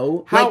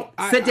know?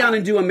 Sit down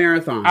and do a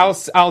marathon.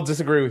 I'll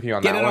disagree with you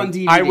on that one. Get it on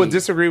DVD. I would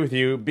disagree with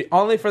you,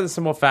 only for the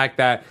simple fact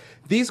that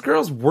these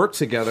girls work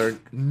together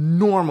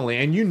normally.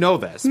 And you know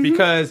this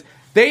because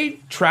they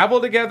travel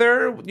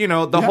together. You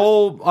know, the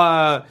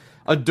whole...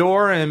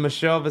 Adore and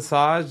Michelle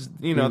Visage,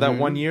 you know, that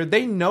one year,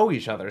 they know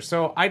each other.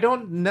 So I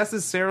don't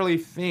necessarily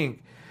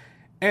think,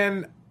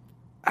 and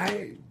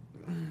I'm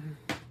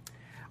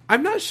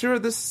not sure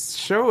this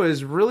show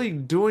is really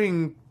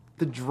doing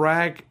the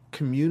drag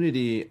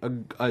community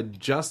a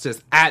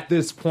justice at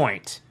this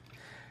point.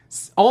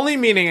 Only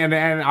meaning, and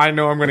I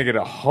know I'm going to get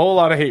a whole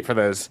lot of hate for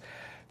this,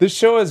 this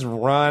show has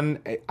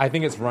I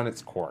think it's run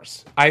its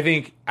course. I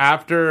think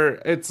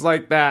after, it's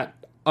like that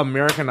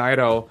American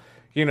Idol,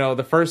 you know,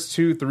 the first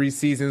 2-3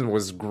 seasons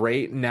was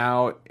great.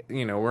 Now,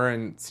 you know, we're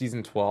in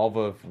season 12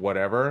 of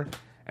whatever.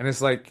 And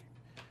it's like,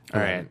 all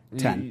right,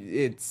 10.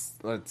 It's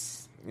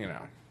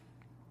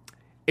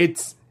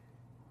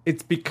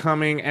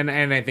becoming, and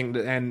I think,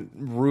 and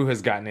Rue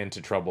has gotten into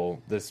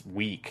trouble this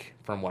week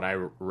from what I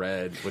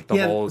read with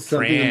the whole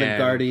something in the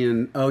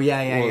Guardian. Oh,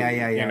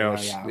 yeah.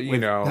 You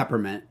know,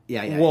 Peppermint.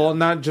 Yeah. Well,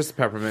 not just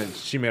Peppermint.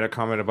 She made a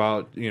comment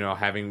about, you know,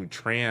 having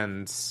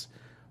trans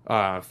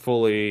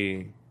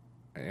fully...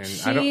 And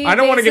I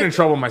don't want to get in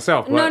trouble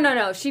myself. But.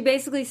 No. She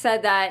basically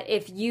said that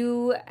if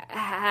you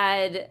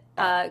had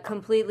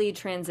completely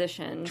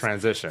transitioned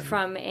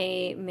from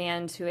a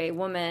man to a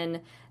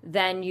woman,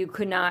 then you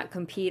could not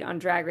compete on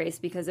Drag Race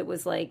because it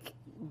was like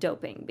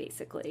doping,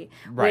 basically.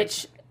 Right.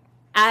 Which,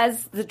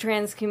 as the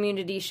trans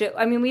community should...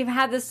 I mean, we've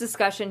had this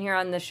discussion here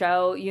on the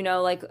show. You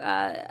know, like,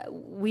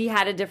 we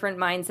had a different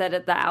mindset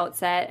at the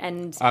outset.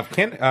 And of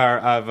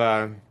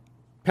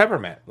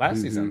Peppermint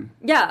last season.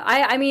 Yeah,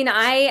 I mean,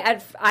 I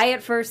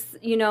at first,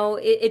 you know,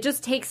 it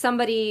just takes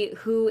somebody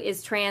who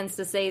is trans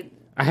to say...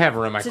 I have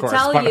her in my course,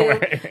 tell by you, the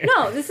way.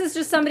 No, this is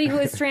just somebody who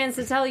is trans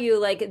to tell you,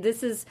 like,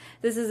 this is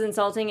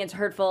insulting, it's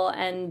hurtful,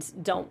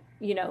 and don't,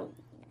 you know,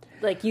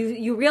 like,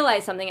 you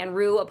realize something, and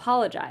Rue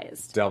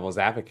apologized. Devil's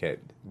advocate.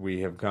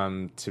 We have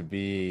come to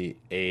be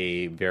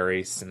a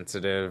very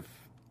sensitive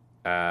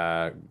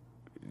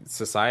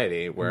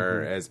society,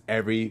 whereas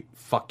every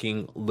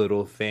fucking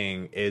little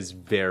thing is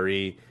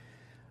very,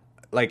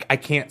 like, I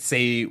can't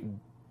say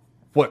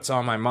what's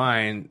on my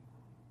mind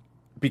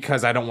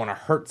because I don't want to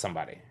hurt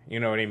somebody. You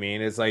know what I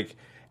mean? It's like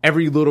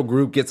every little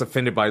group gets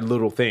offended by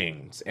little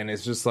things, and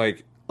it's just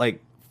like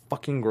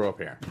fucking grow up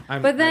here.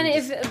 But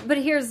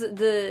here's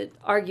the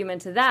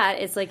argument to that.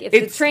 It's like, if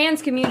the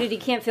trans community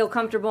can't feel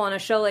comfortable on a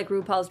show like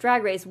RuPaul's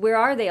Drag Race, where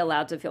are they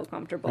allowed to feel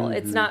comfortable?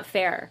 It's not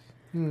fair.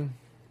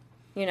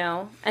 You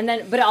know, and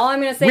then, but all I'm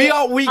going to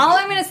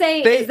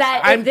say, is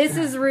that if this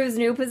is Rue's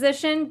new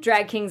position,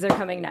 Drag Kings are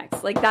coming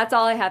next. Like, that's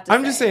all I have to say.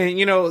 I'm just saying,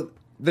 you know,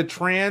 the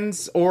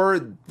trans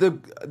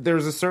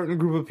there's a certain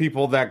group of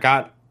people that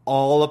got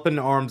all up in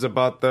arms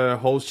about the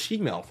whole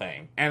she-male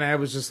thing, and I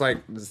was just like,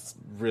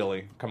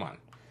 really, come on,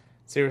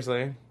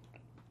 seriously.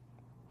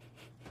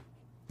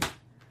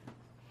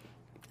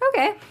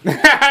 Okay.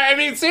 I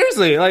mean,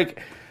 seriously,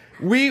 like.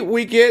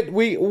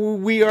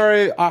 we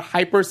are a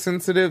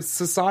hypersensitive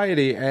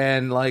society,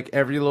 and like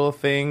every little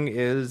thing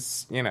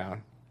is,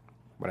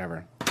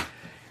 whatever.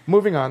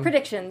 Moving on.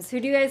 Predictions. Who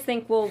do you guys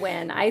think will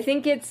win? I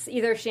think it's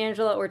either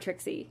Shangela or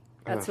Trixie.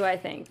 That's who I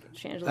think.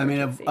 Shangela. I mean,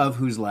 or Trixie. of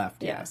who's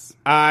left, yes.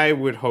 I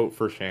would hope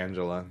for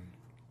Shangela.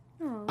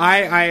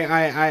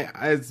 I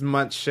as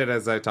much shit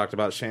as I talked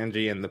about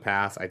Shanji in the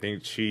past, I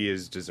think she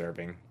is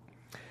deserving.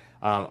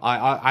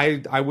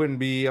 I wouldn't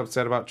be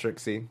upset about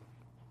Trixie.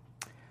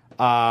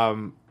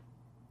 I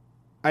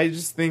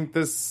just think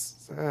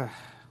this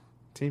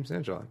Team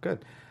Shangela,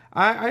 good.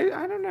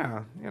 I don't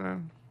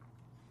know,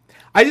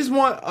 I just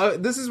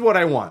want this is what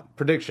I want.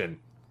 Prediction.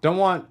 Don't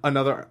want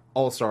another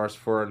All-Stars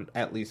for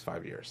at least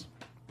 5 years.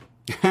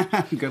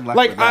 Good luck.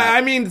 Like with that.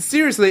 I mean,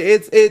 seriously,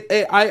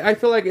 I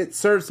feel like it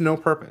serves no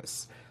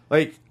purpose.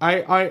 Like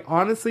I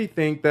honestly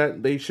think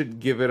that they should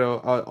give it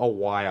a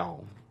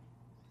while.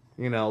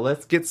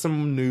 Let's get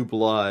some new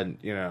blood.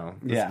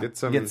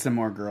 Let's get some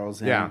more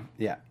girls in.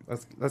 Yeah.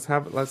 Let's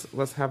have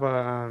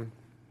a.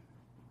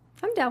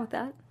 I'm down with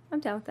that.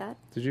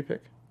 Did you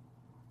pick?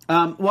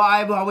 Well,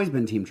 I've always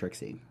been Team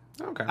Trixie.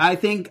 Okay. I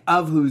think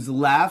of who's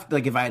left,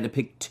 like if I had to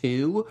pick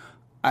two,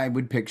 I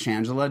would pick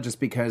Shangela just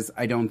because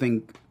I don't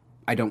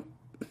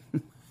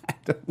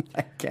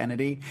like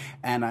Kennedy,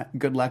 and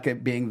good luck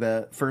at being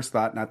the first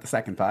thought, not the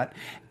second thought.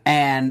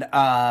 And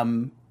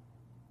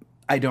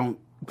I don't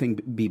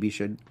think BB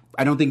should.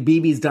 I don't think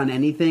BB's done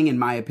anything, in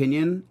my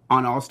opinion,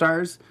 on All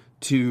Stars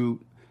to.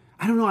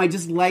 I don't know. I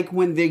just like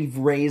when they've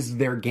raised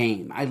their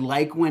game. I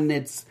like when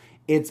it's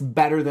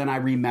better than I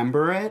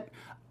remember it.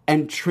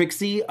 And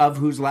Trixie, of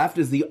who's left,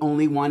 is the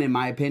only one, in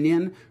my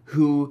opinion,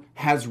 who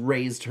has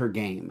raised her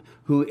game,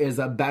 who is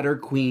a better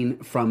queen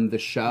from the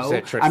show. You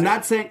said Trixie. I'm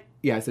not saying...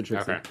 Yeah, I said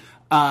Trixie. Okay.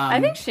 I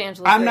think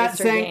Shangela raised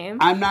her game.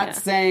 I'm not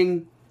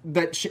saying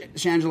that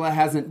Shangela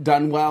hasn't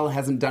done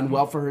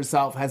well for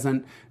herself,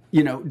 hasn't,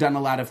 done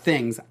a lot of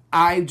things.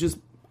 I just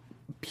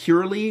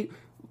purely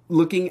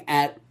looking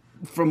at,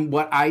 from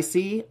what I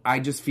see, I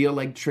just feel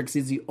like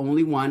Trixie's the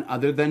only one,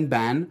 other than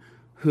Ben,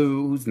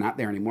 who's not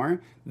there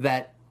anymore,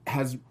 that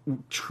has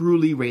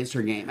truly raised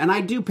her game. And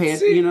I do pay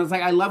it, it's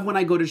like I love when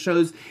I go to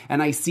shows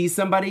and I see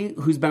somebody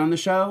who's been on the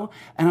show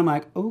and I'm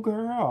like, "Oh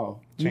girl,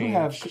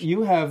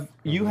 you have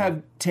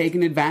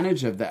taken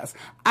advantage of this."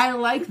 I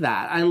like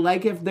that. I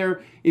like if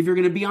you're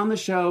going to be on the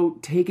show,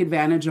 take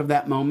advantage of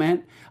that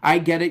moment. I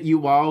get it,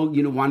 you all,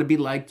 want to be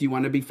liked, you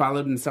want to be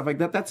followed and stuff like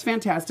that. That's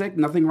fantastic.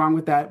 Nothing wrong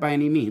with that by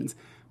any means.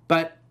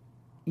 But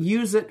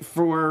use it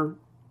for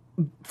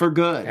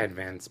good.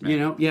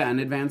 Advancement. An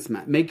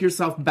advancement. Make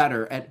yourself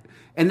better at.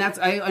 And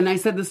I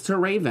said this to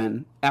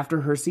Raven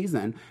after her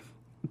season,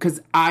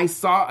 because I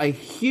saw a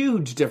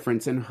huge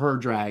difference in her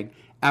drag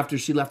after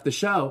she left the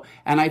show,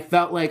 and I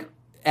felt like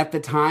at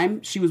the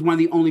time she was one of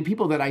the only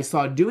people that I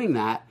saw doing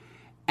that,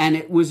 and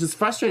it was just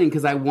frustrating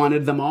because I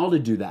wanted them all to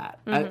do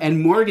that. Mm-hmm.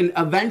 And Morgan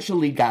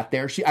eventually got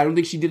there. I don't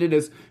think she did it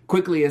as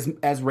quickly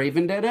as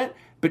Raven did it,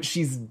 but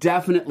she's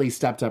definitely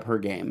stepped up her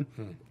game.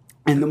 Mm-hmm.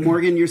 And the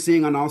Morgan you're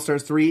seeing on All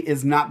Stars 3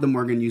 is not the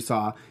Morgan you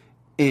saw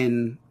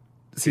in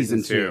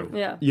season 2.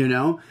 Yeah.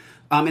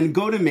 And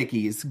go to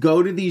Mickey's.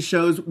 Go to these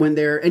shows when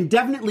they're... And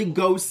definitely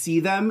go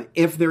see them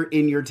if they're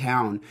in your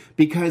town.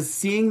 Because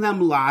seeing them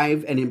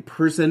live and in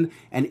person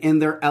and in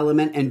their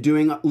element and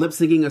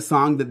lip-syncing a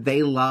song that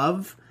they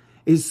love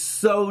is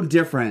so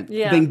different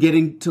than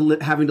getting to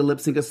having to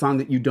lip-sync a song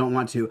that you don't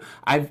want to.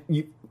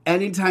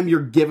 Anytime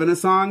you're given a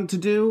song to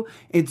do,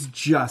 it's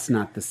just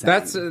not the same.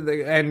 That's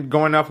and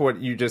going off what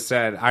you just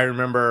said, I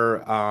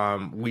remember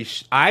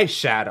I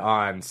shat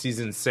on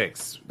season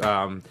 6.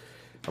 Oh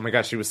my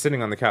gosh, she was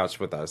sitting on the couch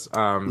with us.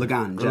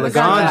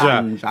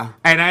 Laganja.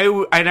 And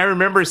I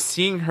remember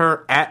seeing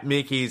her at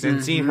Mickey's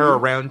and seeing her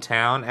around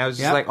town. I was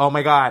just like, oh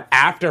my god!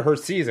 After her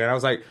season, I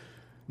was like,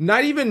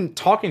 not even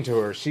talking to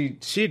her.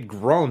 She'd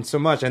grown so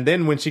much. And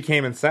then when she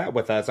came and sat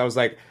with us, I was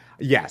like,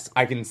 yes,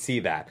 I can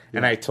see that,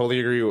 and I totally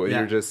agree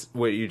with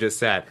what you just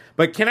said.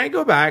 But can I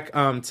go back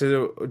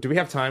to? Do we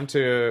have time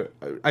to?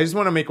 I just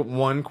want to make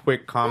one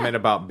quick comment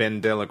about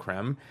Ben de la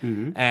Creme,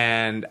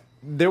 and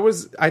there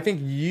was. I think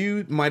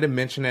you might have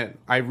mentioned it.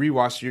 I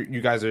rewatched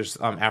you guys'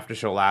 after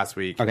show last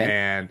week,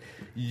 and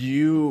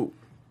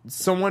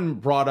someone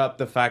brought up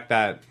the fact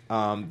that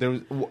there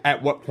was.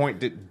 At what point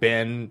did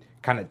Ben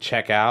kind of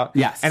check out?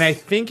 Yes, and I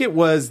think it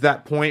was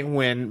that point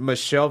when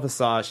Michelle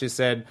Visage, she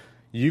said,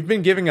 "You've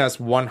been giving us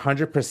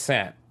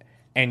 100%,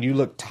 and you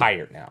look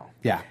tired now."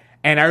 Yeah.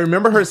 And I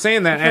remember her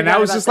saying that, and I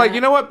was just like,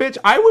 you know what, bitch?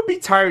 I would be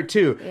tired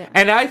too. Yeah.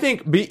 And I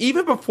think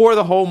even before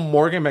the whole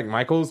Morgan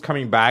McMichaels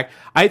coming back,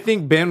 I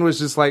think Ben was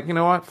just like, you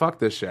know what? Fuck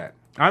this shit.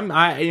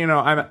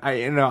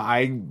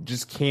 I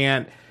just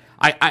can't.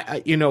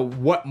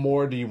 What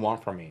more do you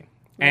want from me?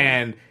 Yeah.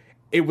 And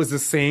it was the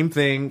same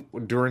thing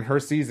during her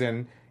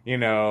season.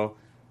 Bianca,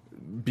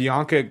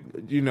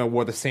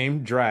 wore the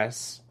same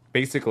dress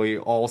basically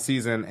all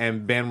season,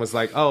 and Ben was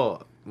like,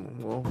 "Oh,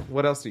 well,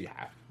 what else do you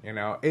have?"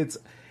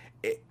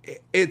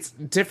 It's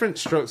different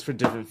strokes for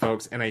different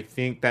folks, and I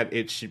think that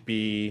it should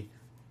be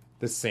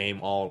the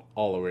same all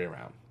the way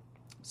around.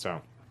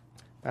 So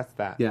that's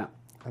that. Yeah.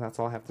 And that's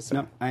all I have to say.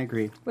 No, I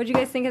agree. What did you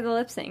guys think of the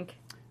lip sync?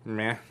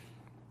 Meh.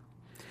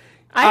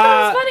 I thought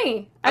it was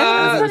funny. I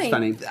thought it was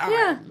funny.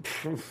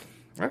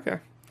 Yeah. Okay.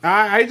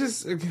 I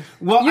just...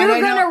 Well, You're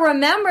going to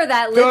remember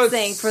that lip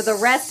sync for the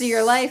rest of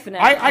your life now.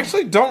 I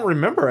actually don't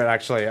remember it,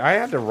 actually. I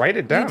had to write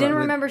it down. You didn't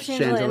remember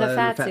Shangela in a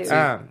fat suit.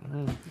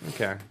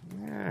 Okay.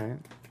 All right.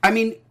 I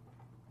mean...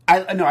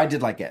 I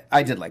did like it.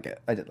 I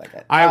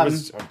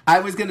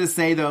was going to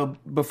say, though,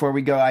 before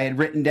we go, I had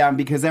written down,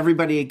 because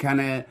everybody kind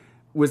of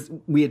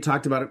we had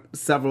talked about it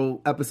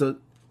several episodes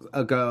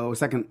ago,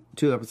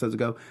 2 episodes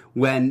ago,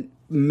 when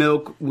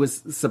Milk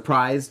was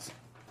surprised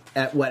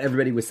at what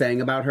everybody was saying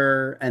about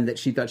her and that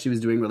she thought she was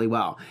doing really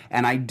well.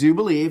 And I do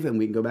believe, and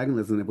we can go back and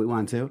listen if we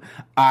want to,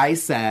 I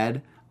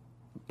said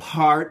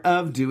part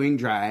of doing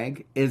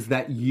drag is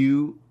that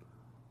you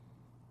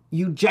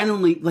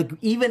genuinely, like,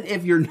 even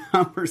if your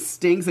number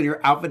stinks and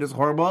your outfit is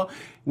horrible,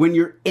 when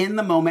you're in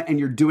the moment and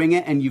you're doing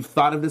it and you've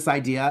thought of this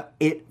idea,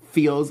 it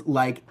feels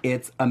like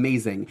it's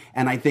amazing.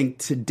 And I think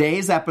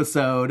today's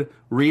episode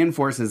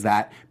reinforces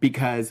that,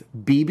 because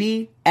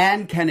BB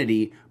and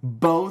Kennedy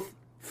both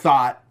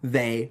thought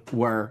they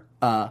were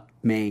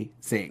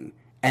amazing.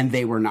 And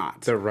they were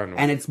not. The runway.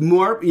 And it's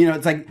more,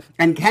 it's like,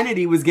 and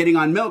Kennedy was getting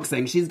on Milk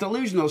saying, she's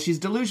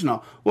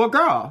delusional. Well,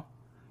 girl,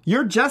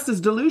 you're just as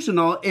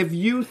delusional if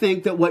you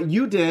think that what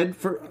you did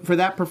for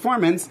that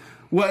performance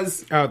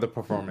was... Oh, the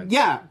performance.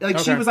 Yeah. Like,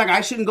 She was like,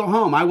 I shouldn't go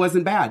home. I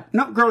wasn't bad.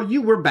 No, girl,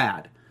 you were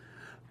bad.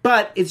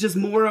 But it's just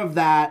more of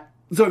that.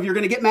 So if you're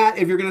going to get mad,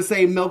 if you're going to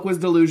say Milk was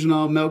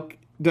delusional, Milk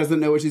doesn't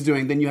know what she's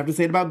doing, then you have to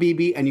say it about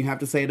BB and you have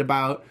to say it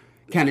about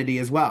Kennedy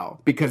as well.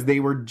 Because they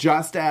were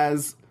just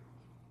as...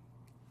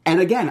 And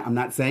again, I'm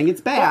not saying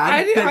it's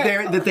bad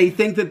that they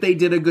think that they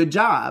did a good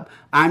job.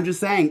 I'm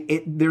just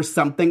saying there's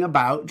something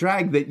about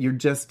drag that you're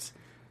just...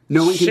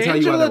 No one can tell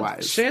you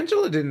otherwise.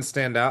 Shangela didn't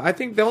stand out. I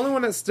think the only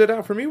one that stood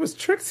out for me was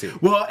Trixie.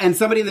 Well, and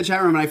somebody in the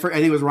chat room, I think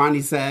it was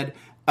Ronnie, said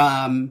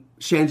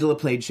Shangela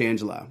played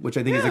Shangela, which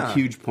I think is a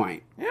huge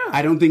point. Yeah.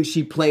 I don't think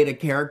she played a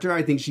character.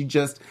 I think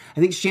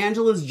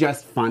Shangela's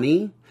just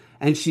funny,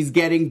 and she's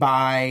getting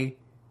by...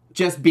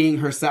 just being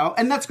herself,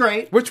 and that's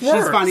great. Which works.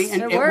 She's funny,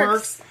 and it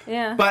works.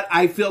 Yeah. But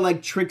I feel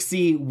like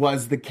Trixie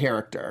was the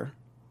character,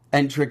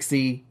 and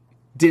Trixie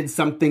did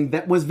something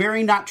that was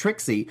very not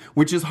Trixie,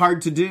 which is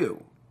hard to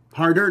do.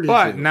 Harder to do.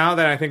 But now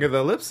that I think of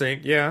the lip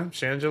sync,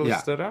 Shangela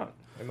stood out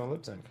in the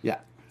lip sync. Yeah.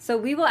 So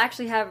we will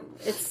actually have...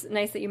 It's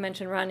nice that you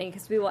mentioned Ronnie,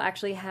 because we will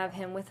actually have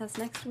him with us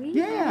next week.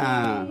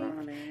 Yeah.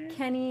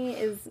 Kenny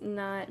is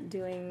not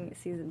doing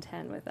season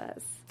 10 with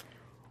us.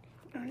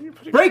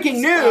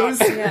 Breaking news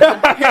here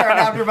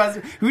at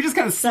AfterBuzz. We just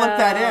kind of slipped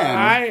that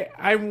in.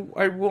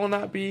 I will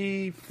not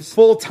be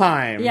full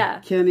time. Yeah,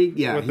 Kenny.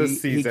 Yeah, with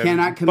this season, he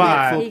cannot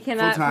commit full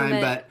time,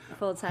 but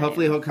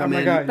hopefully he'll come in.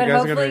 Oh my god, but you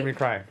guys are gonna make me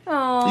cry.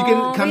 Oh, you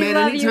can come in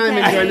anytime and join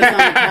us on the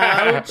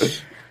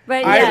couch.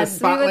 But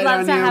yes, we would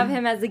love to have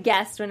him as a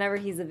guest whenever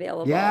he's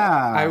available.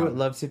 Yeah, I would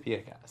love to be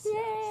a guest.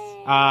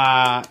 Yay!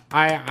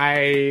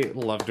 I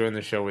love doing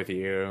the show with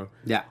you.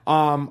 Yeah.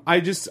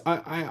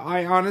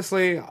 I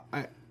honestly,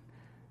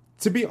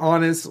 to be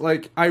honest,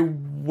 like, I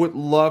would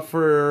love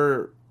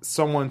for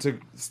someone to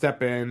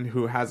step in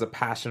who has a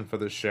passion for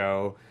the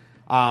show.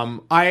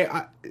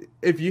 I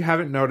if you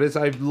haven't noticed,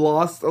 I've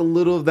lost a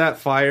little of that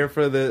fire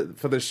for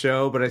the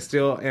show, but I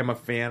still am a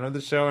fan of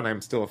the show, and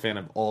I'm still a fan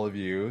of all of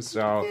you.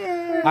 So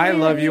I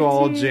love you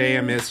all, Jay.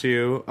 I miss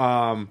you.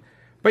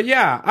 But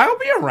yeah, I'll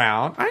be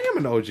around. I am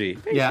an OG.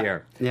 Thank you.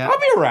 Yeah. I'll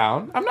be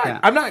around.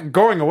 I'm not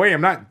going away.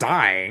 I'm not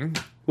dying.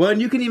 Well,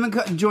 and you can even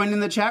join in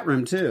the chat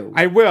room too.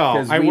 I will.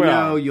 Because we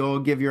know you'll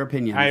give your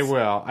opinions. I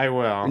will.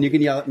 And you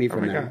can yell at me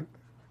from there. God.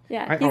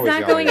 Yeah, he's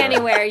not going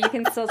anywhere. You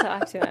can still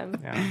talk to him.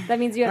 Yeah. That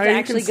means you have to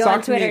actually go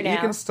on Twitter now. You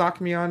can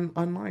stalk me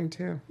online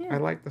too. Yeah. I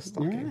like the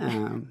stalking.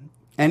 Yeah.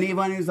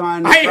 Anyone who's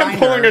on I am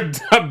pulling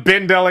a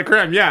Ben Della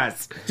Creme,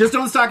 yes. Just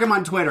don't stalk him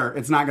on Twitter.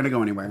 It's not going to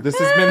go anywhere. This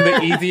has been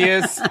the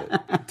easiest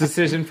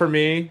decision for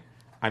me.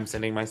 I'm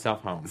sending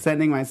myself home.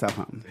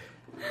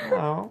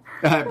 Oh.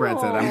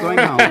 Brett said, I'm going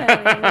home.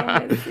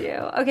 I miss you.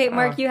 Okay,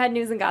 Mark, you had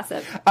news and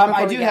gossip.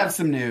 I do have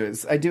some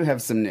news.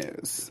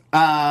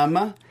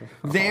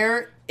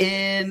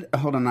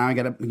 Hold on, now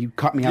you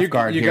caught me off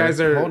guard here. You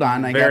guys are hold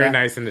on, very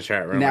nice in the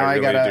chat room. Now I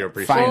really gotta do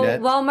appreciate find it.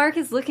 it. While Mark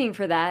is looking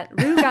for that,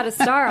 Rue got a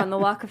star on the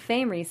Walk of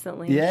Fame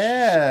recently.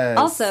 Yes.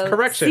 Also,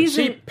 correction,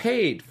 she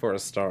paid for a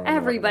star.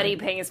 Everybody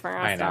pays for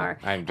a star.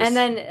 And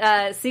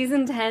then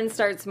season 10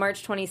 starts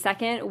March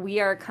 22nd. We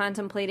are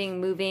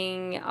contemplating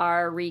moving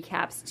our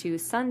recaps to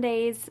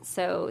Sundays,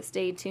 so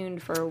stay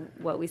tuned for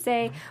what we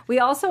say. We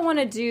also want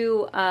to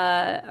do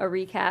a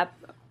recap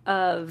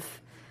of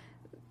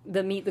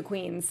the Meet the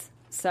Queens.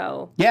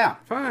 So yeah,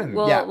 fun.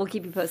 We'll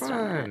keep you posted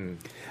on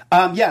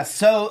that. Yes.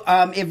 So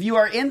if you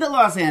are in the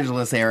Los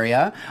Angeles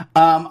area,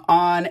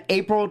 on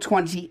April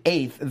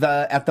 28th,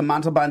 at the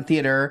Montalban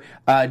Theater,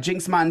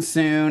 Jinx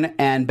Monsoon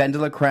and Ben de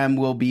la Creme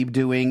will be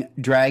doing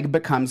Drag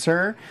Becomes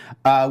Her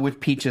with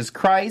Peaches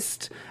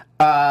Christ.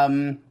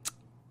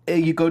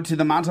 you go to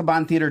the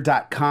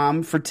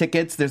montalbantheater.com for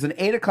tickets. There's an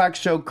 8 o'clock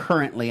show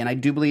currently, and I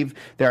do believe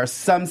there are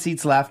some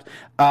seats left,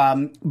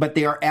 but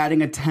they are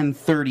adding a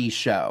 10:30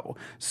 show.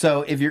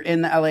 So if you're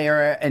in the LA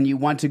area and you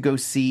want to go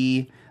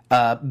see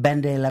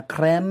Ben de la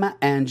Creme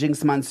and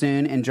Jinx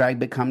Monsoon in Drag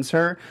Becomes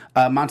Her,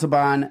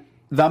 Montalban,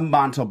 the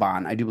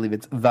Montalban, I do believe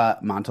it's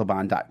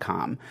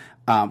themontalban.com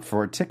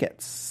for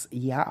tickets.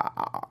 Yeah.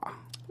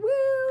 Woo!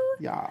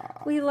 Yeah.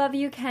 We love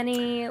you,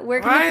 Kenny.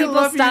 Where can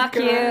people stalk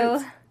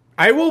you?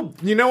 I will.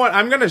 You know what?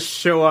 I'm gonna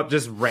show up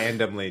just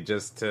randomly,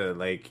 just to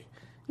like.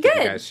 Give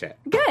you guys shit.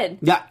 Good.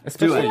 Yeah.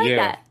 Especially like you.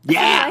 That.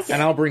 Yes.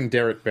 And I'll bring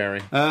Derek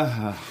Barry.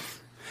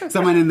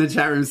 Someone in the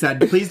chat room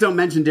said, "Please don't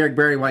mention Derek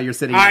Barry while you're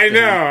sitting." I next to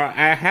him." know.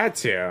 I had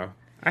to.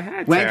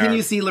 When can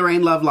you see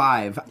Lorraine Love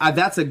live?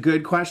 That's a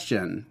good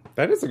question.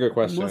 That is a good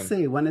question. We'll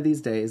see. One of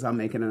these days, I'll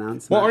make an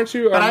announcement. Well, aren't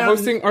you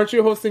hosting? Aren't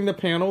you hosting the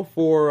panel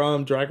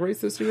for Drag Race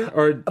this year?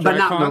 Or But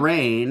not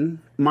Lorraine.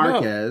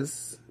 Mark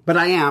is. But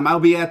I am.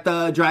 I'll be at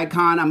the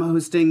DragCon. I'm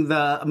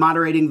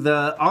moderating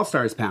the All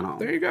Stars panel.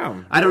 There you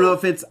go. I don't know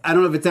if it's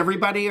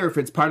everybody or if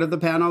it's part of the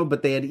panel,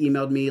 but they had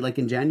emailed me like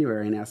in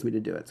January and asked me to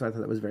do it. So I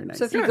thought that was very nice.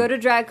 So if you go to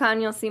DragCon,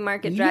 you'll see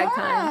Mark at DragCon.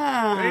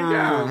 Yeah. There you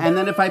go. And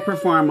then if I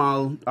perform,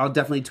 I'll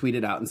definitely tweet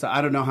it out. And so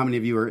I don't know how many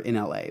of you are in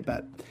LA,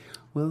 but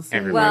we'll see.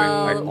 Everybody,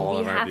 Well, like all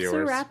we of our have to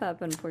viewers. wrap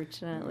up,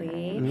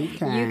 unfortunately.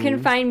 Okay. You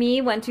can find me,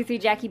 123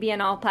 Jackie B,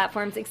 on all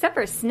platforms except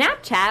for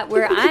Snapchat,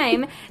 where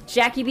I'm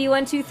Jackie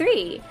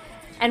B123.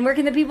 And where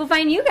can the people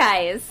find you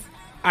guys?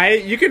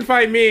 You can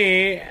find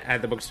me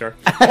at the bookstore.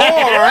 Or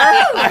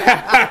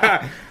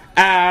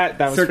that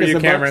was Circus for you,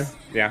 of Cameron. Books?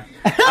 Yeah.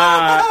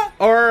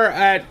 Or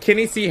at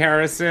Kenny C.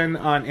 Harrison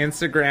on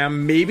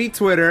Instagram, maybe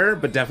Twitter,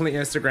 but definitely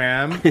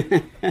Instagram. And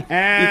You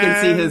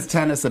can see his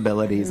tennis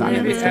abilities on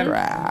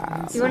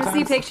Instagram. If you want to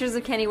see pictures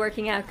of Kenny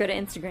working out, go to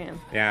Instagram.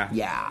 Yeah.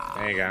 Yeah.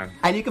 There you go.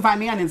 And you can find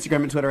me on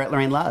Instagram and Twitter at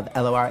Lorraine Love,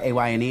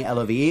 LORAYNE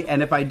LOVE.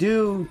 And if I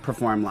do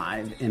perform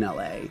live in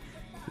LA,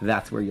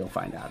 that's where you'll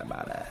find out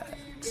about it.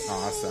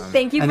 Awesome.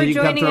 Thank you And for then you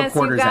can come joining throw us, you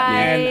quarters at me.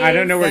 guys. And I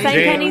don't know where Send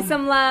Jay- Kenny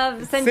some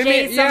love. Send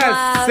Jay some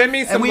love. Send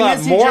me some we love.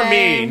 miss you, More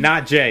Jay. me,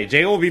 not Jay.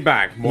 Jay will be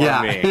back. More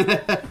me.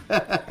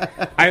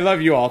 I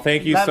love you all.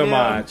 Thank you Love so you.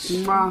 much.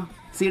 Mwah.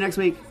 See you next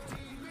week.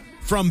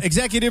 From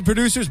executive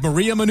producers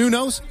Maria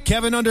Menounos,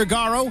 Kevin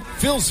Undergaro,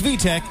 Phil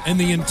Svitek, and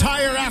the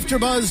entire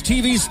AfterBuzz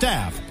TV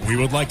staff, we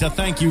would like to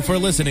thank you for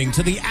listening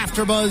to the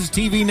AfterBuzz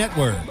TV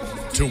network.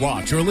 To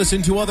watch or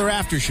listen to other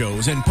after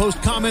shows and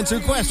post comments or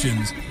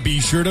questions, be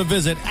sure to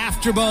visit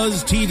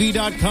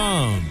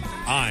AfterBuzzTV.com.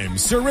 I'm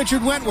Sir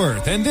Richard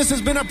Wentworth, and this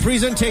has been a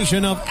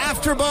presentation of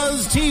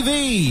AfterBuzz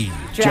TV.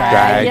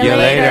 Drag you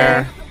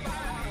later.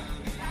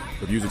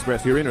 The views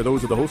expressed herein are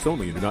those of the hosts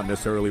only and do not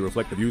necessarily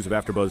reflect the views of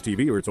AfterBuzz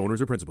TV or its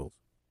owners or principals.